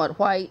somewhat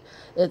white.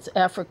 It's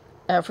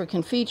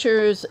African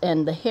features,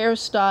 and the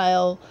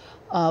hairstyle,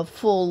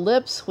 full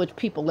lips, which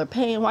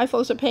white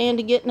folks are paying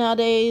to get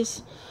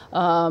nowadays.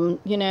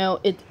 You know,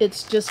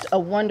 it's just a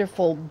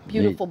wonderful,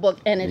 beautiful book,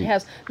 and it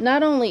has,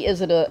 not only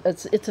is it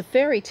it's a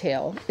fairy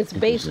tale, it's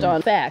based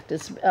on fact.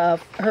 It's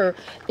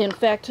in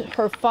fact,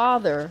 her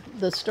father,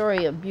 the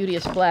story of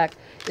Beauteous Black,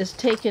 is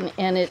taken,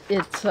 and it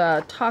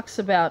talks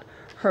about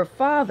her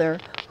father,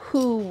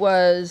 who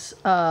was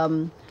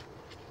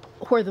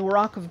where the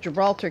Rock of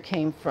Gibraltar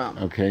came from.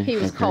 Okay. He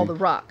was called the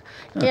Rock.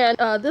 And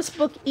this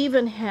book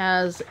even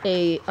has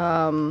it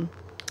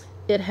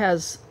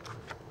has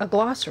a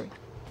glossary.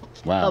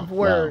 Wow. Of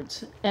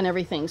words and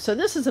everything. So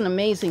this is an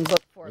amazing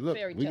book for a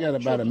fairy tale. We got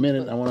about a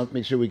minute. I want to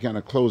make sure we kind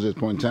of close this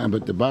point in time,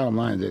 but the bottom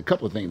line, there are a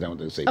couple of things I want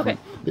to say. Okay.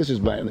 This is,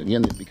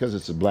 again, because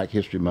it's a Black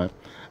History Month,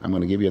 I'm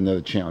going to give you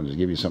another challenge,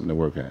 give you something to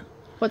work at.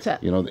 What's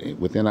that? You know,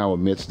 within our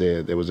midst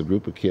there was a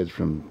group of kids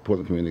from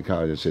Portland Community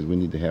College that said we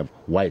need to have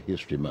White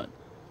History Month.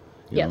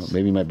 You know,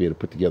 maybe you might be able to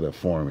put together a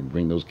forum and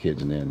bring those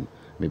kids in there and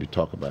maybe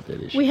talk about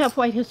that issue. We have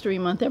White History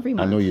Month every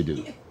month. I know you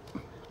do.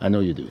 I know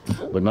you do.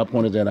 But my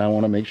point is that I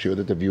want to make sure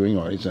that the viewing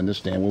audience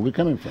understand where we're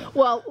coming from.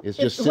 Well, it's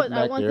just what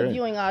I want the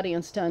viewing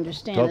audience to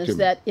understand is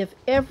that if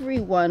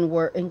everyone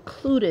were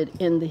included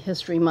in the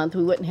History Month,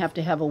 we wouldn't have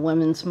to have a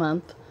Women's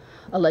Month,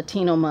 a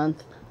Latino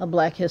Month, a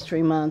Black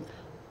History Month,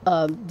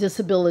 a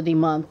Disability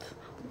Month,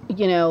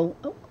 you know,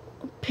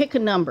 pick a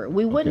number.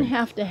 We wouldn't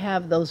have to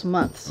have those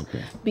months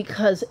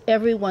because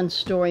everyone's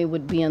story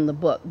would be in the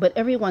book, but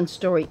everyone's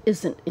story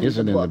isn't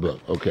in the book.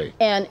 Okay.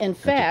 And in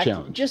fact,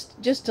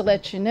 just to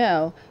let you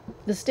know,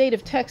 the state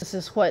of Texas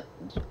is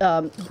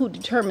who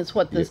determines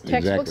what the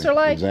textbooks are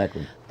like.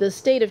 Exactly. The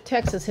state of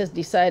Texas has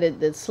decided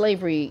that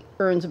slavery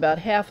earns about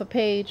half a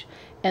page,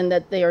 and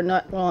that they are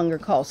no longer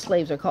called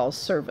slaves; they're called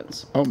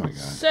servants. Oh my God.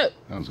 So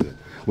sounds good.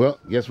 Well,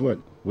 guess what?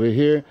 We're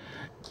here.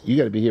 You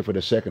got to be here for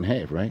the second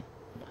half, right?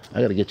 I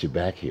got to get you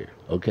back here,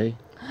 okay?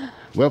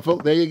 Well,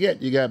 folks, there you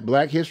get. You got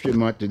Black History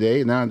Month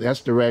today. Now,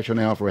 that's the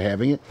rationale for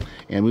having it.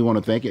 And we want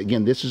to thank you.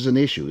 Again, this is an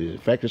issue. In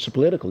fact, it's a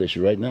political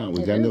issue right now.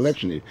 We've got an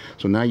election issue.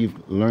 So now you've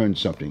learned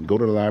something. Go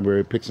to the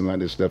library, pick some of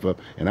this stuff up.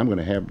 And I'm going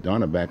to have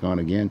Donna back on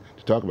again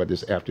to talk about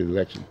this after the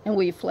election. And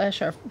will you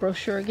flash our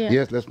brochure again?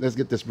 Yes, let's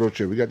get this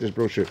brochure. We got this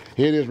brochure.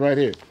 Here it is right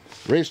here.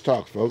 Race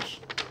Talks,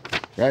 folks.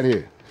 Right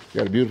here.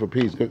 You got a beautiful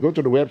piece. Go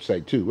to the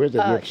website, too. Where's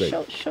that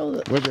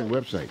website? Where's that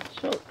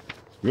website?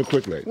 Real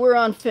quickly. We're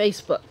on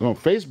Facebook. On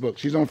Facebook.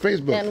 She's on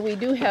Facebook. And we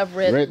do have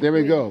right, there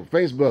we go.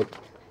 Facebook.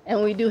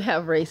 And we do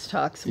have Race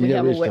Talks. We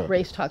have a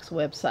Race Talks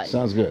website.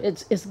 Sounds good.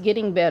 It's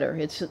getting better.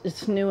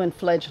 It's new and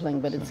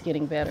fledgling, but it's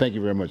getting better. Thank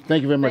you very much.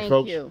 Thank you very much,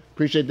 folks. You.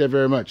 Appreciate that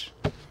very much.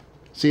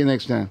 See you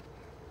next time.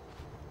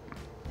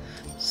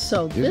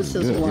 So this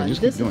is one.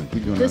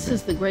 This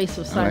is The Grace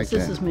of Silence.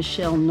 This is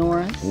Michelle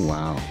Norris. Oh,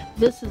 wow.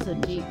 This is a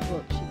deep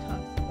book.